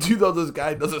 I do know this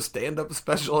guy does a stand-up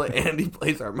special and he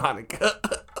plays harmonica.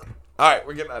 All right,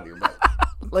 we're getting out of here. Bye.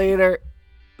 Later.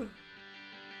 I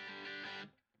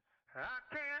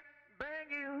can't bang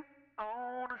you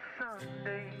on a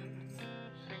Sunday.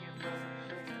 Singing, brother,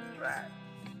 singing right.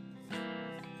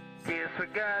 Guess we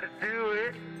gotta do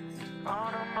it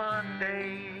on a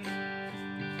Monday.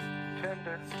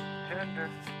 Tender.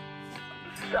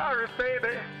 Sorry,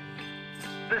 baby,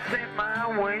 this ain't my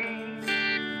way.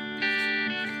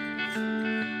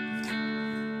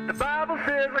 The Bible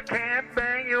says I can't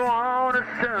bang you on a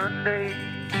Sunday.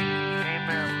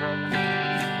 Amen, brother.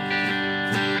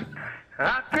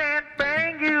 I can't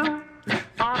bang you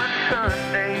on a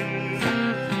Sunday.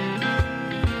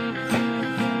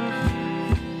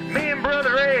 Me and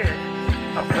Brother Ed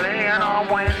are playing on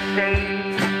Wednesday.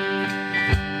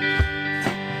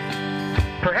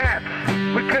 Perhaps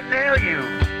we could nail you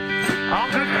on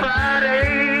Good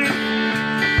Friday.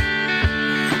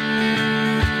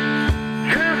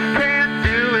 Just can't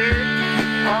do it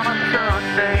on a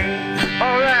Sunday.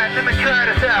 Alright, let me try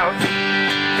this out.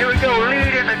 Here we go,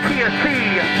 lead in the key of C.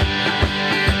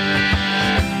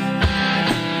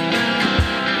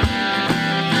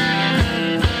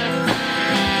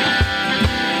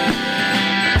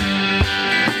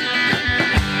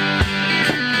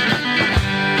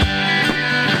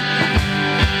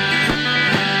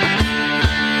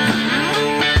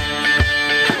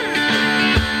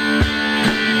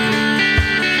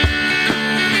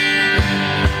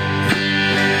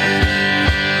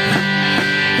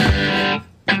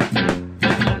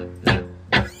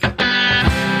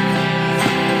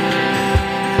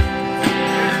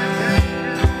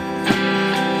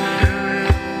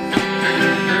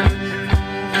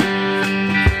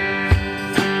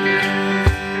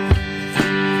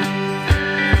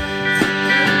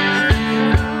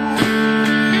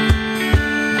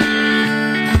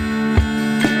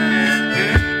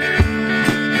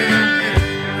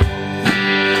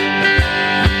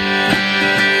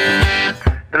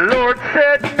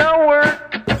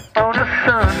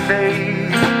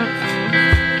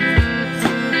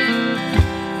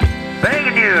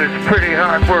 Pretty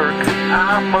hard work,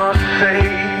 I must say.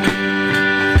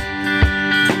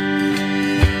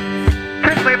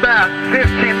 Took me about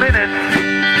 15 minutes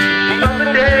of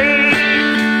the day.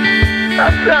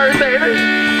 I'm sorry, baby,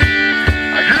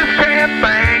 I just can't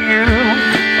bang you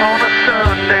on a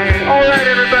Sunday. Alright,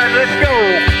 everybody, let's go.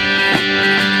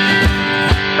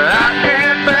 I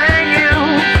can't bang you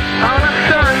on a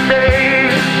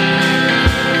Sunday.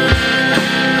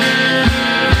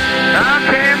 I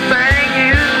can't bang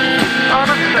you on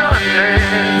a Sunday.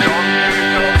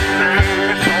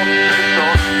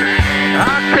 I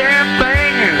can't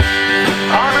bang you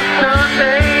on a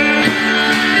Sunday.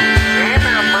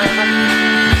 Amen, brother.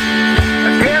 I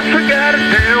guess we gotta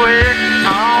do it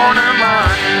on a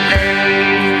Monday.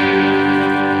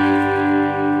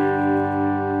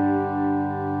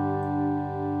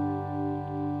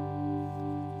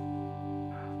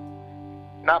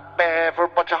 Not bad for a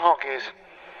bunch of honkies.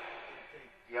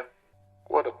 Yep.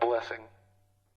 What a blessing.